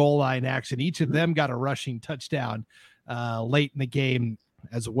little goal line action. Each of them got a rushing touchdown late in the game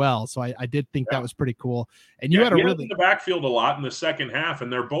as well. So I did think that was pretty cool. And you had in the backfield a lot in the second half,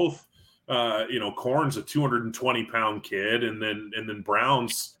 and they're both, Korn's a 220-pound kid, and then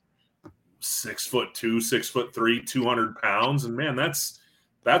Brown's 6'2", 6'3", 200 pounds. And man, that's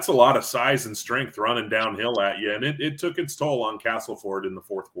a lot of size and strength running downhill at you. And it took its toll on Castleford in the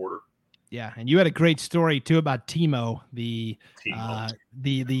fourth quarter. Yeah, and you had a great story too about Timo, the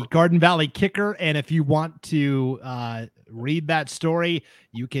Garden Valley kicker. And if you want to read that story,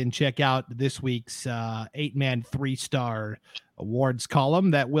 you can check out this week's 8-man 3-star awards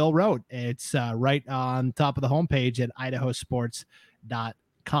column that Will wrote. It's right on top of the homepage at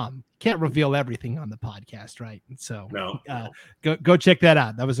idahosports.com. Can't reveal everything on the podcast, right? So no. Go check that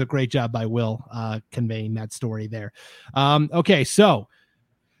out. That was a great job by Will conveying that story there. Okay, so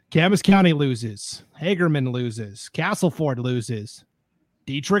Camas County loses. Hagerman loses. Castleford loses.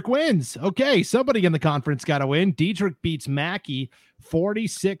 Dietrich wins. Okay, somebody in the conference got to win. Dietrich beats Mackey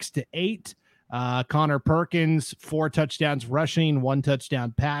 46-8. Connor Perkins, 4 touchdowns rushing, 1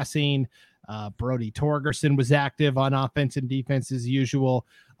 touchdown passing. Brody Torgerson was active on offense and defense as usual.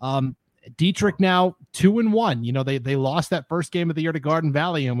 Dietrich now 2-1. You know, they lost that first game of the year to Garden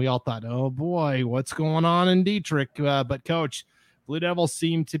Valley, and we all thought, oh boy, what's going on in Dietrich? But Coach, Blue Devils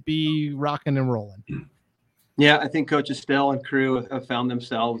seem to be rocking and rolling. Yeah, I think Coach Estelle and crew have found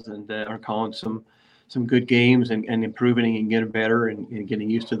themselves and are calling some good games and improving and getting better and getting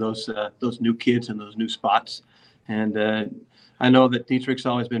used to those new kids and those new spots. And I know that Dietrich's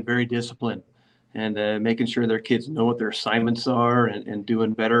always been very disciplined and making sure their kids know what their assignments are and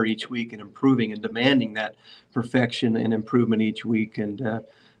doing better each week and improving and demanding that perfection and improvement each week. And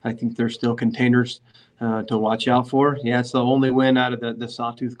I think they're still containers to watch out for. Yeah, it's the only win out of the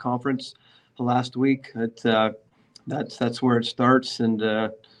Sawtooth Conference last week. That's where it starts,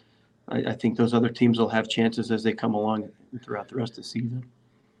 and I think those other teams will have chances as they come along throughout the rest of the season.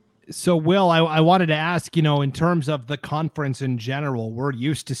 So, Will, I wanted to ask, you know, in terms of the conference in general, we're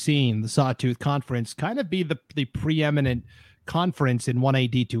used to seeing the Sawtooth Conference kind of be the preeminent conference in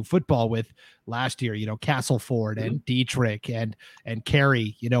 1A D2 football, with last year, you know, Castleford and Dietrich and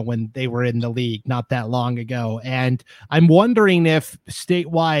Cary, you know, when they were in the league not that long ago. And I'm wondering if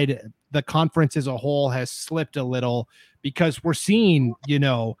statewide the conference as a whole has slipped a little, because we're seeing, you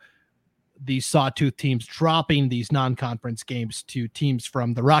know, these Sawtooth teams dropping these non-conference games to teams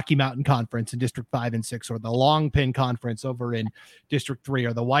from the Rocky Mountain Conference in District 5 and 6, or the Long Pin Conference over in District 3,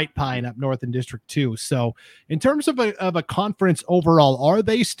 or the White Pine up north in District 2. So in terms of a conference overall, are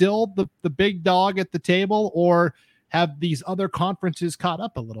they still the big dog at the table, or have these other conferences caught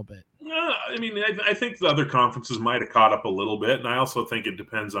up a little bit? I mean, I think the other conferences might have caught up a little bit, and I also think it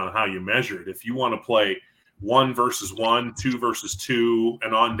depends on how you measure it. If you want to play 1 versus 1, 2 versus 2,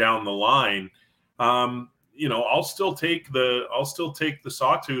 and on down the line, you know, I'll still take the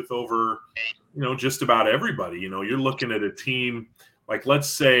Sawtooth over, you know, just about everybody. You know, you're looking at a team like, let's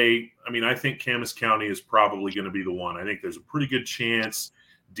say, I mean, I think Camas County is probably going to be the one. I think there's a pretty good chance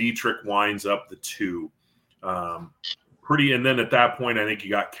Dietrich winds up the 2. And then at that point, I think you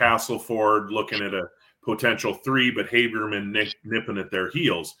got Castleford looking at a potential 3, but Hagerman nipping at their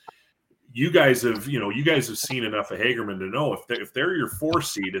heels. You guys have seen enough of Hagerman to know if they're your 4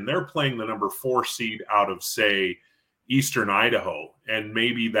 seed and they're playing the number 4 seed out of, say, Eastern Idaho, and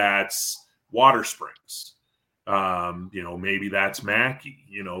maybe that's Water Springs, you know, maybe that's Mackey,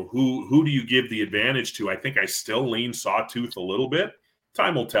 you know, who do you give the advantage to? I think I still lean Sawtooth a little bit.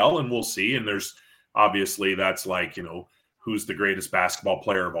 Time will tell, and we'll see. And there's obviously, that's like, you know, who's the greatest basketball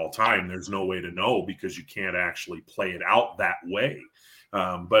player of all time? There's no way to know, because you can't actually play it out that way.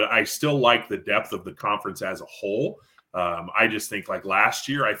 But I still like the depth of the conference as a whole. I just think, like last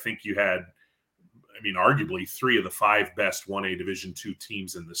year, I think you had, I mean, arguably 3 of the 5 best 1A Division II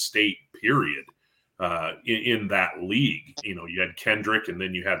teams in the state, period, in that league. You know, you had Kendrick, and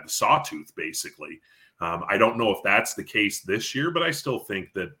then you had the Sawtooth, basically. I don't know if that's the case this year, but I still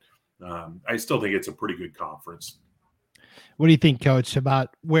think that it's a pretty good conference. What do you think, Coach, about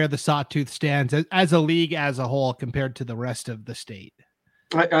where the Sawtooth stands as a league as a whole compared to the rest of the state?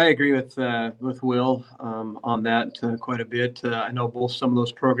 I agree with Will on that quite a bit. I know some of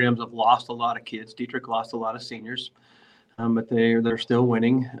those programs have lost a lot of kids. Dietrich lost a lot of seniors, but they're still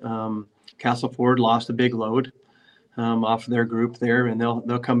winning. Castleford lost a big load off of their group there, and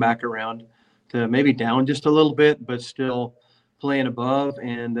they'll come back around to maybe down just a little bit, but still playing above.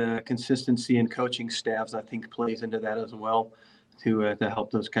 And consistency in coaching staffs, I think, plays into that as well to help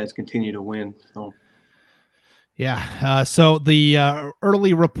those guys continue to win. So. Yeah. So the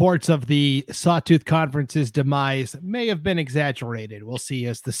early reports of the Sawtooth Conference's demise may have been exaggerated. We'll see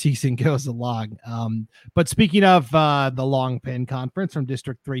as the season goes along. But speaking of the Long Pin Conference from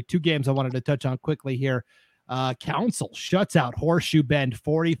District 3, 2 games I wanted to touch on quickly here. Council shuts out Horseshoe Bend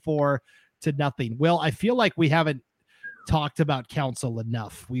 44-0. Will, I feel like we haven't talked about Council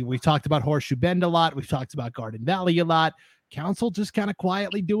enough. We've talked about Horseshoe Bend a lot. We've talked about Garden Valley a lot. Council just kind of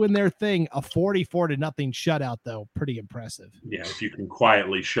quietly doing their thing. A 44-0 shutout, though, pretty impressive. Yeah, if you can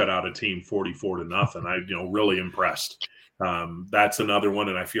quietly shut out a team 44-0, I'm really impressed. That's another one,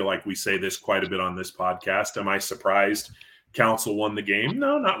 and I feel like we say this quite a bit on this podcast. Am I surprised Council won the game?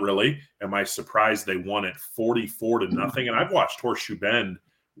 No, not really. Am I surprised they won it 44-0? And I've watched Horseshoe Bend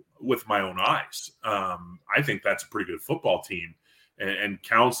with my own eyes. I think that's a pretty good football team, and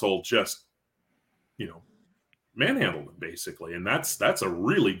Council just, manhandled them basically, and that's a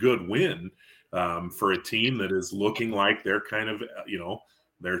really good win for a team that is looking like they're kind of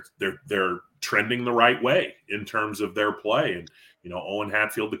they're trending the right way in terms of their play. And Owen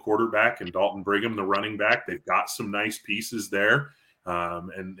Hatfield, the quarterback, and Dalton Brigham, the running back, they've got some nice pieces there.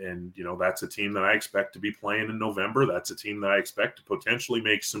 And that's a team that I expect to be playing in November. That's a team that I expect to potentially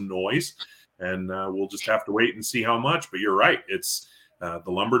make some noise, and we'll just have to wait and see how much. But you're right, it's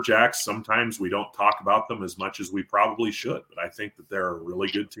the Lumberjacks. Sometimes we don't talk about them as much as we probably should, but I think that they're a really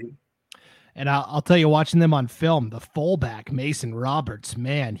good team. And I'll tell you, watching them on film, the fullback, Mason Roberts,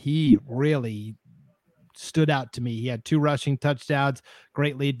 man, he really stood out to me. He had 2 rushing touchdowns,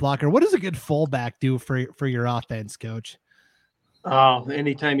 great lead blocker. What does a good fullback do for your offense, Coach? Oh,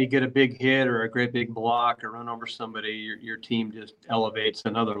 anytime you get a big hit or a great big block or run over somebody, your team just elevates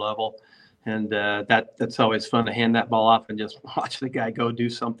another level. And that's always fun to hand that ball off and just watch the guy go do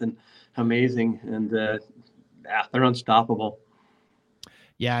something amazing. And they're unstoppable.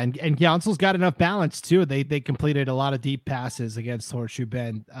 Yeah, and Council's got enough balance too. They completed a lot of deep passes against Horseshoe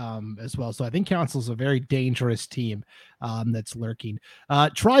Bend as well. So I think Council's a very dangerous team that's lurking.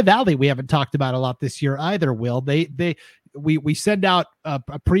 Tri-Valley we haven't talked about a lot this year either, Will. We send out a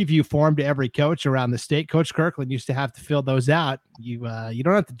preview form to every coach around the state. Coach Kirkland used to have to fill those out. You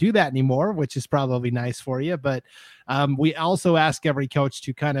don't have to do that anymore, which is probably nice for you. But we also ask every coach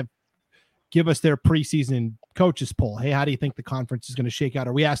to kind of give us their preseason coaches poll. Hey, how do you think the conference is going to shake out?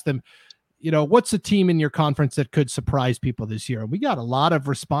 Or we ask them, what's a team in your conference that could surprise people this year? And we got a lot of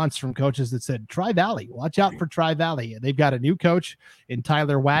response from coaches that said, Tri-Valley, watch out for Tri-Valley. They've got a new coach in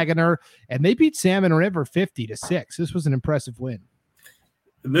Tyler Wagoner, and they beat Salmon River 50-6. This was an impressive win.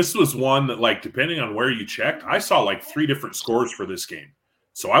 And this was one that, depending on where you checked, I saw 3 different scores for this game.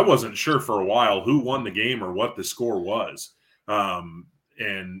 So I wasn't sure for a while who won the game or what the score was.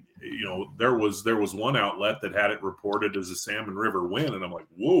 And there was one outlet that had it reported as a Salmon River win, and I'm like,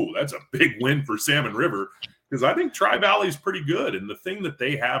 whoa, that's a big win for Salmon River, because I think Tri-Valley is pretty good. And the thing that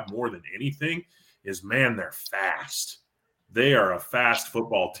they have more than anything is, man, they're fast. They are a fast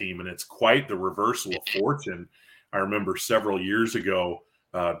football team, and it's quite the reversal of fortune. I remember several years ago,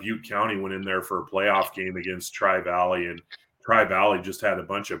 Butte County went in there for a playoff game against Tri-Valley, and Tri-Valley just had a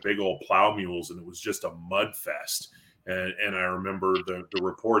bunch of big old plow mules, and it was just a mud fest. And I remember the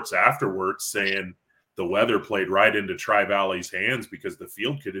reports afterwards saying the weather played right into Tri-Valley's hands because the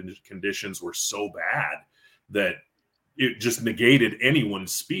field conditions were so bad that it just negated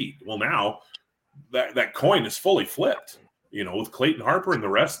anyone's speed. Well, now that coin is fully flipped, with Clayton Harper and the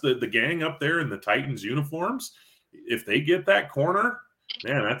rest of the gang up there in the Titans uniforms. If they get that corner,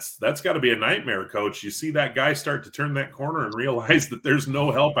 man, that's got to be a nightmare, Coach. You see that guy start to turn that corner and realize that there's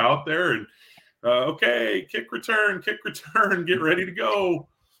no help out there, and okay, kick return, get ready to go.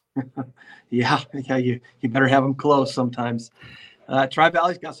 Yeah, you better have them close sometimes.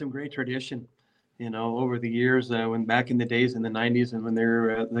 Tri-Valley's got some great tradition, over the years, when back in the days in the 90s, and when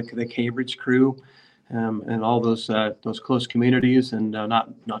they're the Cambridge crew, and all those close communities, and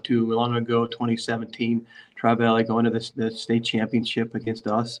not too long ago, 2017, Tri-Valley going to the state championship against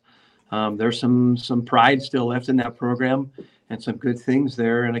us. There's some pride still left in that program, and some good things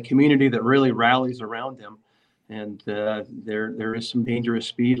there, and a community that really rallies around them. And there is some dangerous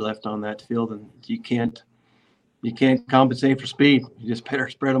speed left on that field, and you can't compensate for speed. You just better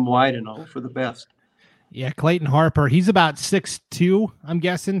spread them wide and hope for the best. Yeah, Clayton Harper, he's about 6'2", I'm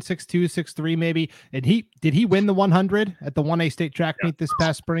guessing, 6'2", 6'3", maybe. And did he win the 100 at the 1A state track meet this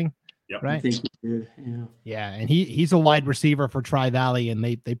past spring? Yep. Right. I think he did. Yeah. Yeah, and he's a wide receiver for Tri-Valley, and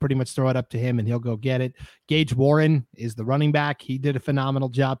they pretty much throw it up to him, and he'll go get it. Gage Warren is the running back. He did a phenomenal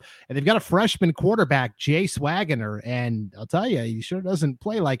job, and they've got a freshman quarterback, Jace Wagoner, and I'll tell you, he sure doesn't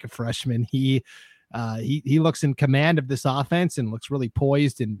play like a freshman. He looks in command of this offense and looks really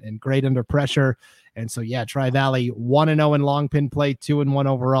poised and great under pressure. And so, yeah, Tri-Valley 1-0 in long pin play, 2-1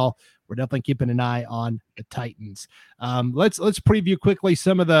 overall. We're definitely keeping an eye on the Titans. Let's preview quickly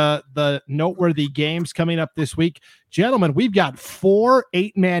some of the noteworthy games coming up this week. Gentlemen, we've got 4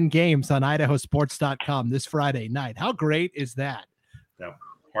 8-man games on idahosports.com this Friday night. How great is that? Yeah,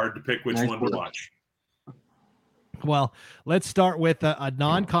 hard to pick which one to watch. Well, let's start with a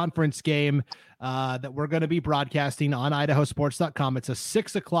non-conference game that we're going to be broadcasting on idahosports.com. It's a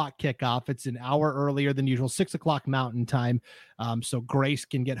 6:00 kickoff. It's an hour earlier than usual, 6:00 Mountain Time. So Grace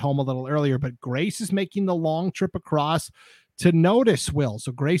can get home a little earlier, but Grace is making the long trip across to Notice, Will.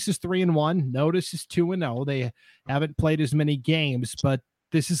 So Grace is 3-1. Notice is 2-0. They haven't played as many games, but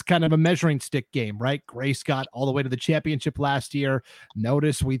this is kind of a measuring stick game, right? Grace got all the way to the championship last year.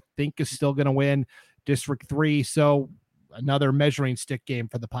 Notice we think is still going to win District 3. So another measuring stick game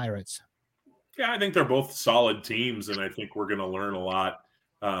for the Pirates. Yeah, I think they're both solid teams, and I think we're going to learn a lot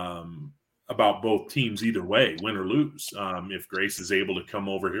about both teams either way, win or lose. If Grace is able to come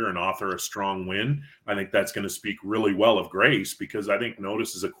over here and author a strong win, I think that's going to speak really well of Grace, because I think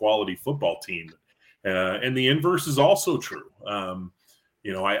Notice is a quality football team. And the inverse is also true.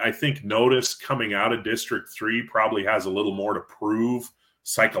 I think Notice coming out of District 3 probably has a little more to prove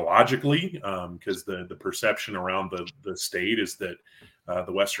psychologically, because the perception around the state is that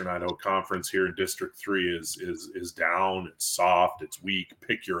the Western Idaho Conference here in District 3 is down, it's soft, it's weak,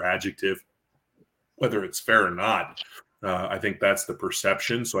 pick your adjective, whether it's fair or not. I think that's the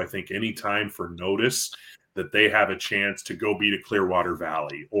perception. So I think any time for Notice that they have a chance to go beat a Clearwater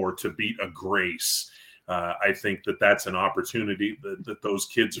Valley or to beat a Grace, I think that's an opportunity that those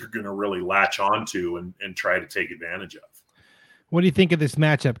kids are going to really latch onto and try to take advantage of. What do you think of this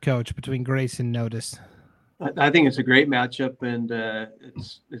matchup, Coach, between Grace and Notice? I think it's a great matchup, and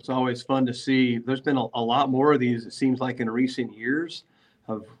it's always fun to see. There's been a lot more of these, it seems like, in recent years,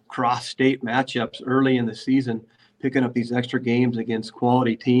 of cross-state matchups early in the season, picking up these extra games against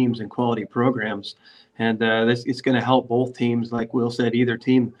quality teams and quality programs. And it's going to help both teams. Like Will said, either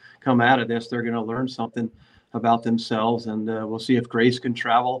team come out of this, they're going to learn something about themselves. And we'll see if Grace can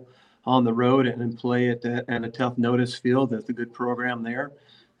travel on the road and play at a tough Notice field. That's a good program there.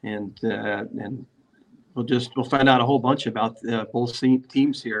 And we'll find out a whole bunch about both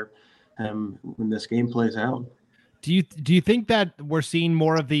teams here when this game plays out. Do you think that we're seeing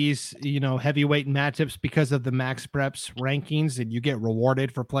more of these, heavyweight matchups because of the Max Preps rankings, and you get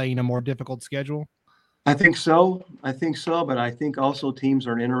rewarded for playing a more difficult schedule? I think so. But I think also teams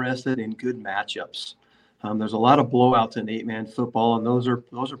are interested in good matchups. There's a lot of blowouts in 8-man football, and those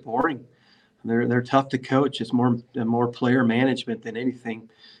are boring. They're tough to coach. It's more player management than anything,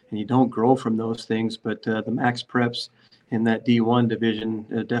 and you don't grow from those things. But the Max Preps in that D1 division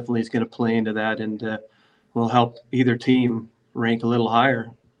definitely is going to play into that, and will help either team rank a little higher.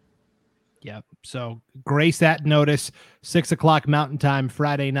 Yeah. So Grace at Notice, 6:00 Mountain Time,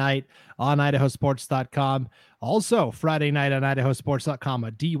 Friday night on idahosports.com. Also Friday night on idahosports.com,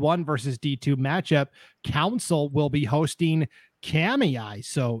 a D1 versus D2 matchup. Council will be hosting Kamiah.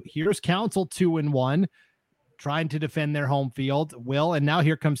 So here's Council 2-1, trying to defend their home field. And now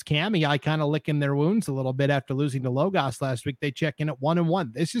here comes Kamiah, kind of licking their wounds a little bit after losing to Logos last week. They check in at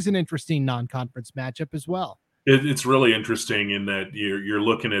 1-1. This is an interesting non-conference matchup as well. It's really interesting in that you're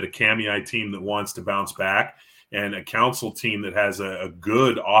looking at a Kamiah team that wants to bounce back and a Council team that has a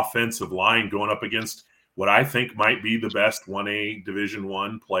good offensive line going up against what I think might be the best 1A Division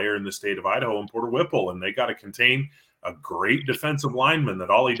I player in the state of Idaho in Porter Whipple. And they got to contain a great defensive lineman that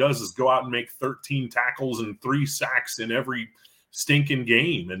all he does is go out and make 13 tackles and 3 sacks in every stinking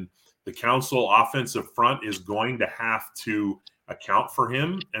game. And the Council offensive front is going to have to account for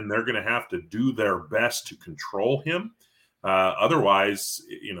him, and they're going to have to do their best to control him. Otherwise,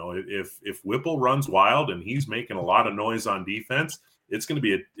 if Whipple runs wild and he's making a lot of noise on defense, it's going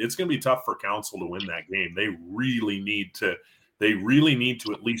to be tough for Council to win that game. They really need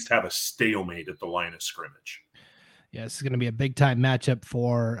to at least have a stalemate at the line of scrimmage. Yeah, this is going to be a big time matchup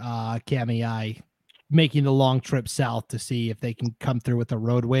for Kamiah, making the long trip south to see if they can come through with a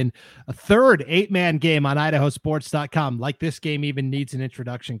road win. A third 8-man game on idahosports.com. Like this game even needs an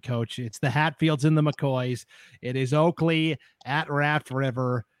introduction, Coach. It's the Hatfields and the McCoys. It is Oakley at Raft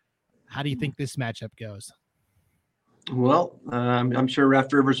River. How do you think this matchup goes? Well, I'm sure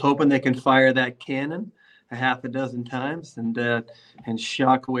Raft River's hoping they can fire that cannon a half a dozen times and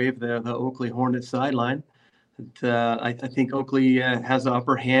shockwave the Oakley Hornet sideline. I think Oakley has the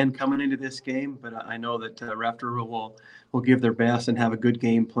upper hand coming into this game, but I know that Raft River will give their best and have a good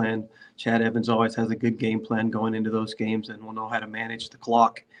game plan. Chad Evans always has a good game plan going into those games, and will know how to manage the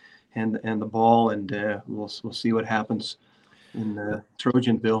clock and the ball, and we'll see what happens in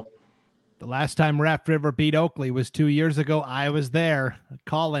Trojanville. The last time Raft River beat Oakley was 2 years ago. I was there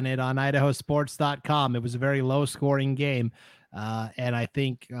calling it on idahosports.com. It was a very low-scoring game. And I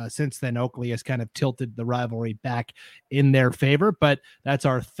think since then, Oakley has kind of tilted the rivalry back in their favor. But that's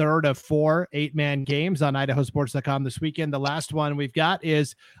our third of 4 8-man games on idahosports.com this weekend. The last one we've got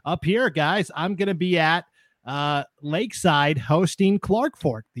is up here, guys. I'm going to be at Lakeside hosting Clark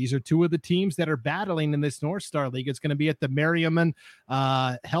Fork. These are two of the teams that are battling in this North Star League. It's going to be at the Merriman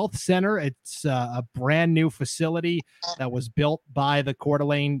Health Center. It's a brand new facility that was built by the Coeur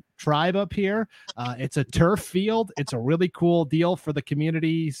d'Alene tribe up here. It's a turf field. It's a really cool deal for the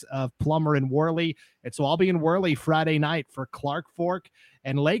communities of Plummer and Worley. So I'll be in Worley Friday night for Clark Fork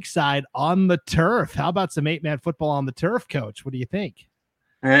and Lakeside on the turf. How about some 8-man football on the turf, Coach? What do you think?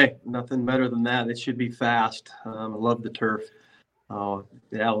 Hey, nothing better than that. It should be fast. I love the turf.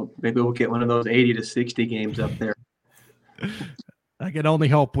 Yeah, maybe we'll get one of those 80 to 60 games up there. I can only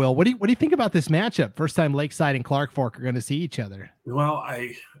hope, Will. What do you think about this matchup? First time Lakeside and Clark Fork are going to see each other. Well,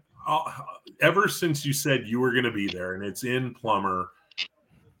 ever since you said you were going to be there, and it's in Plummer,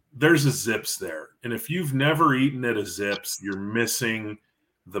 there's a Zips there. And if you've never eaten at a Zips, you're missing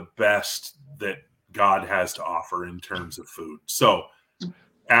the best that God has to offer in terms of food. So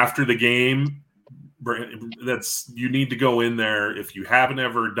after the game, you need to go in there. If you haven't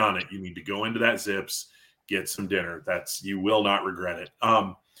ever done it, you need to go into that Zips, get some dinner. You will not regret it.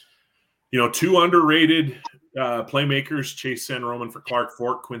 Two underrated playmakers: Chase San Roman for Clark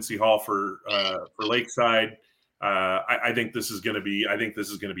Fork, Quincy Hall for Lakeside. I think this is going to be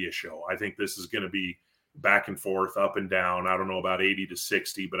a show. I think this is going to be back and forth, up and down. I don't know about 80 to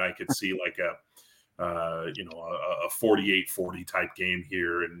 60, but I could see like a 48-40 type game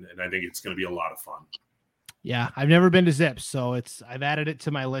here, and I think it's going to be a lot of fun. Yeah, I've never been to Zips, so I've added it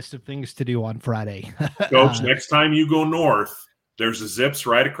to my list of things to do on Friday. Coach, next time you go north, there's a Zips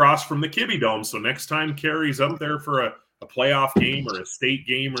right across from the Kibbe Dome. So next time Carrie's up there for a playoff game or a state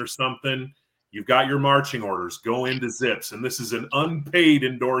game or something, you've got your marching orders. Go into Zips, and this is an unpaid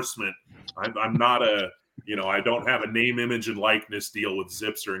endorsement. I'm not I don't have a name, image, and likeness deal with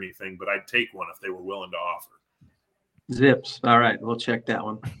Zips or anything, but I'd take one if they were willing to offer. Zips. All right. We'll check that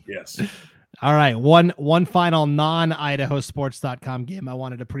one. Yes. All right. One final non-IdahoSports.com game I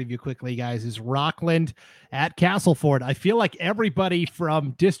wanted to preview quickly, guys, is Rockland at Castleford. I feel like everybody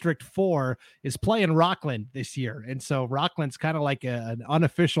from District 4 is playing Rockland this year. And so Rockland's kind of like an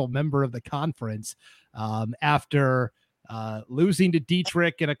unofficial member of the conference after losing to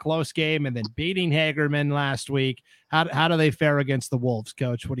Dietrich in a close game and then beating Hagerman last week. How do they fare against the Wolves,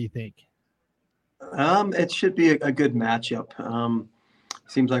 Coach? What do you think? It should be a good matchup.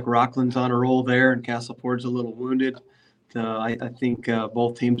 Seems like Rockland's on a roll there, and Castleford's a little wounded. I think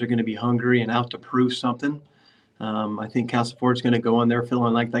both teams are going to be hungry and out to prove something. I think Castleford's going to go in there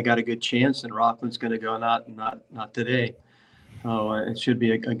feeling like they got a good chance, and Rockland's going to go not today. It should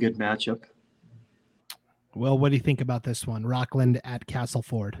be a good matchup. Well, what do you think about this one? Rockland at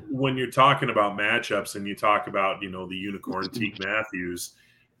Castleford. When you're talking about matchups and you talk about, the unicorn Teague Matthews,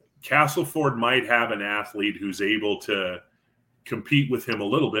 Castleford might have an athlete who's able to compete with him a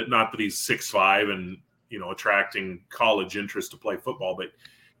little bit. Not that he's 6'5" and, attracting college interest to play football, but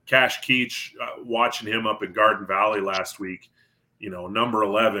Cash Keach, watching him up in Garden Valley last week, number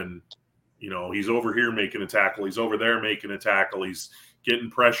 11, he's over here making a tackle. He's over there making a tackle. He's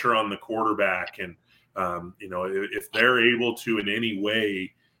getting pressure on the quarterback. And, if they're able to in any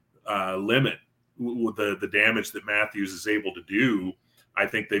way limit the damage that Matthews is able to do, I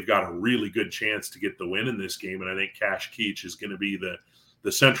think they've got a really good chance to get the win in this game. And I think Cash Keach is going to be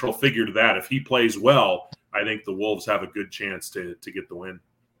the central figure to that. If he plays well, I think the Wolves have a good chance to get the win.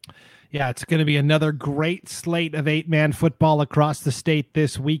 Yeah, it's going to be another great slate of 8-man football across the state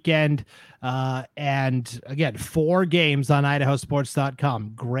this weekend. And again, 4 games on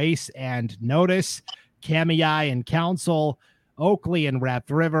IdahoSports.com. Grace and Notice, Kamei and Council, Oakley and Raft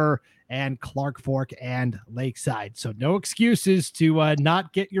River, and Clark Fork and Lakeside. So no excuses to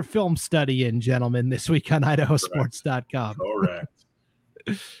not get your film study in, gentlemen, this week on IdahoSports.com. Correct.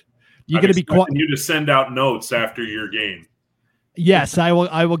 You're going to be you to send out notes after your game. Yes, I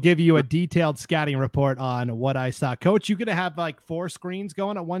will give you a detailed scouting report on what I saw. Coach, you going to have like 4 screens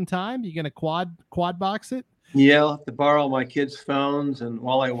going at one time? You going to quad box it? Yeah, I'll have to borrow my kids' phones, and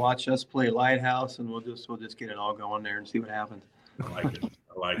while I watch us play Lighthouse, and we'll just get it all going there and see what happens. I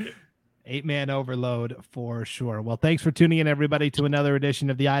like it. 8-man overload for sure. Well, thanks for tuning in, everybody, to another edition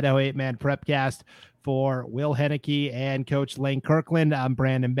of the Idaho 8-Man Prepcast. For Will Henneke and Coach Lane Kirkland, I'm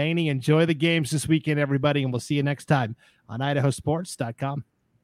Brandon Baney. Enjoy the games this weekend, everybody, and we'll see you next time on IdahoSports.com.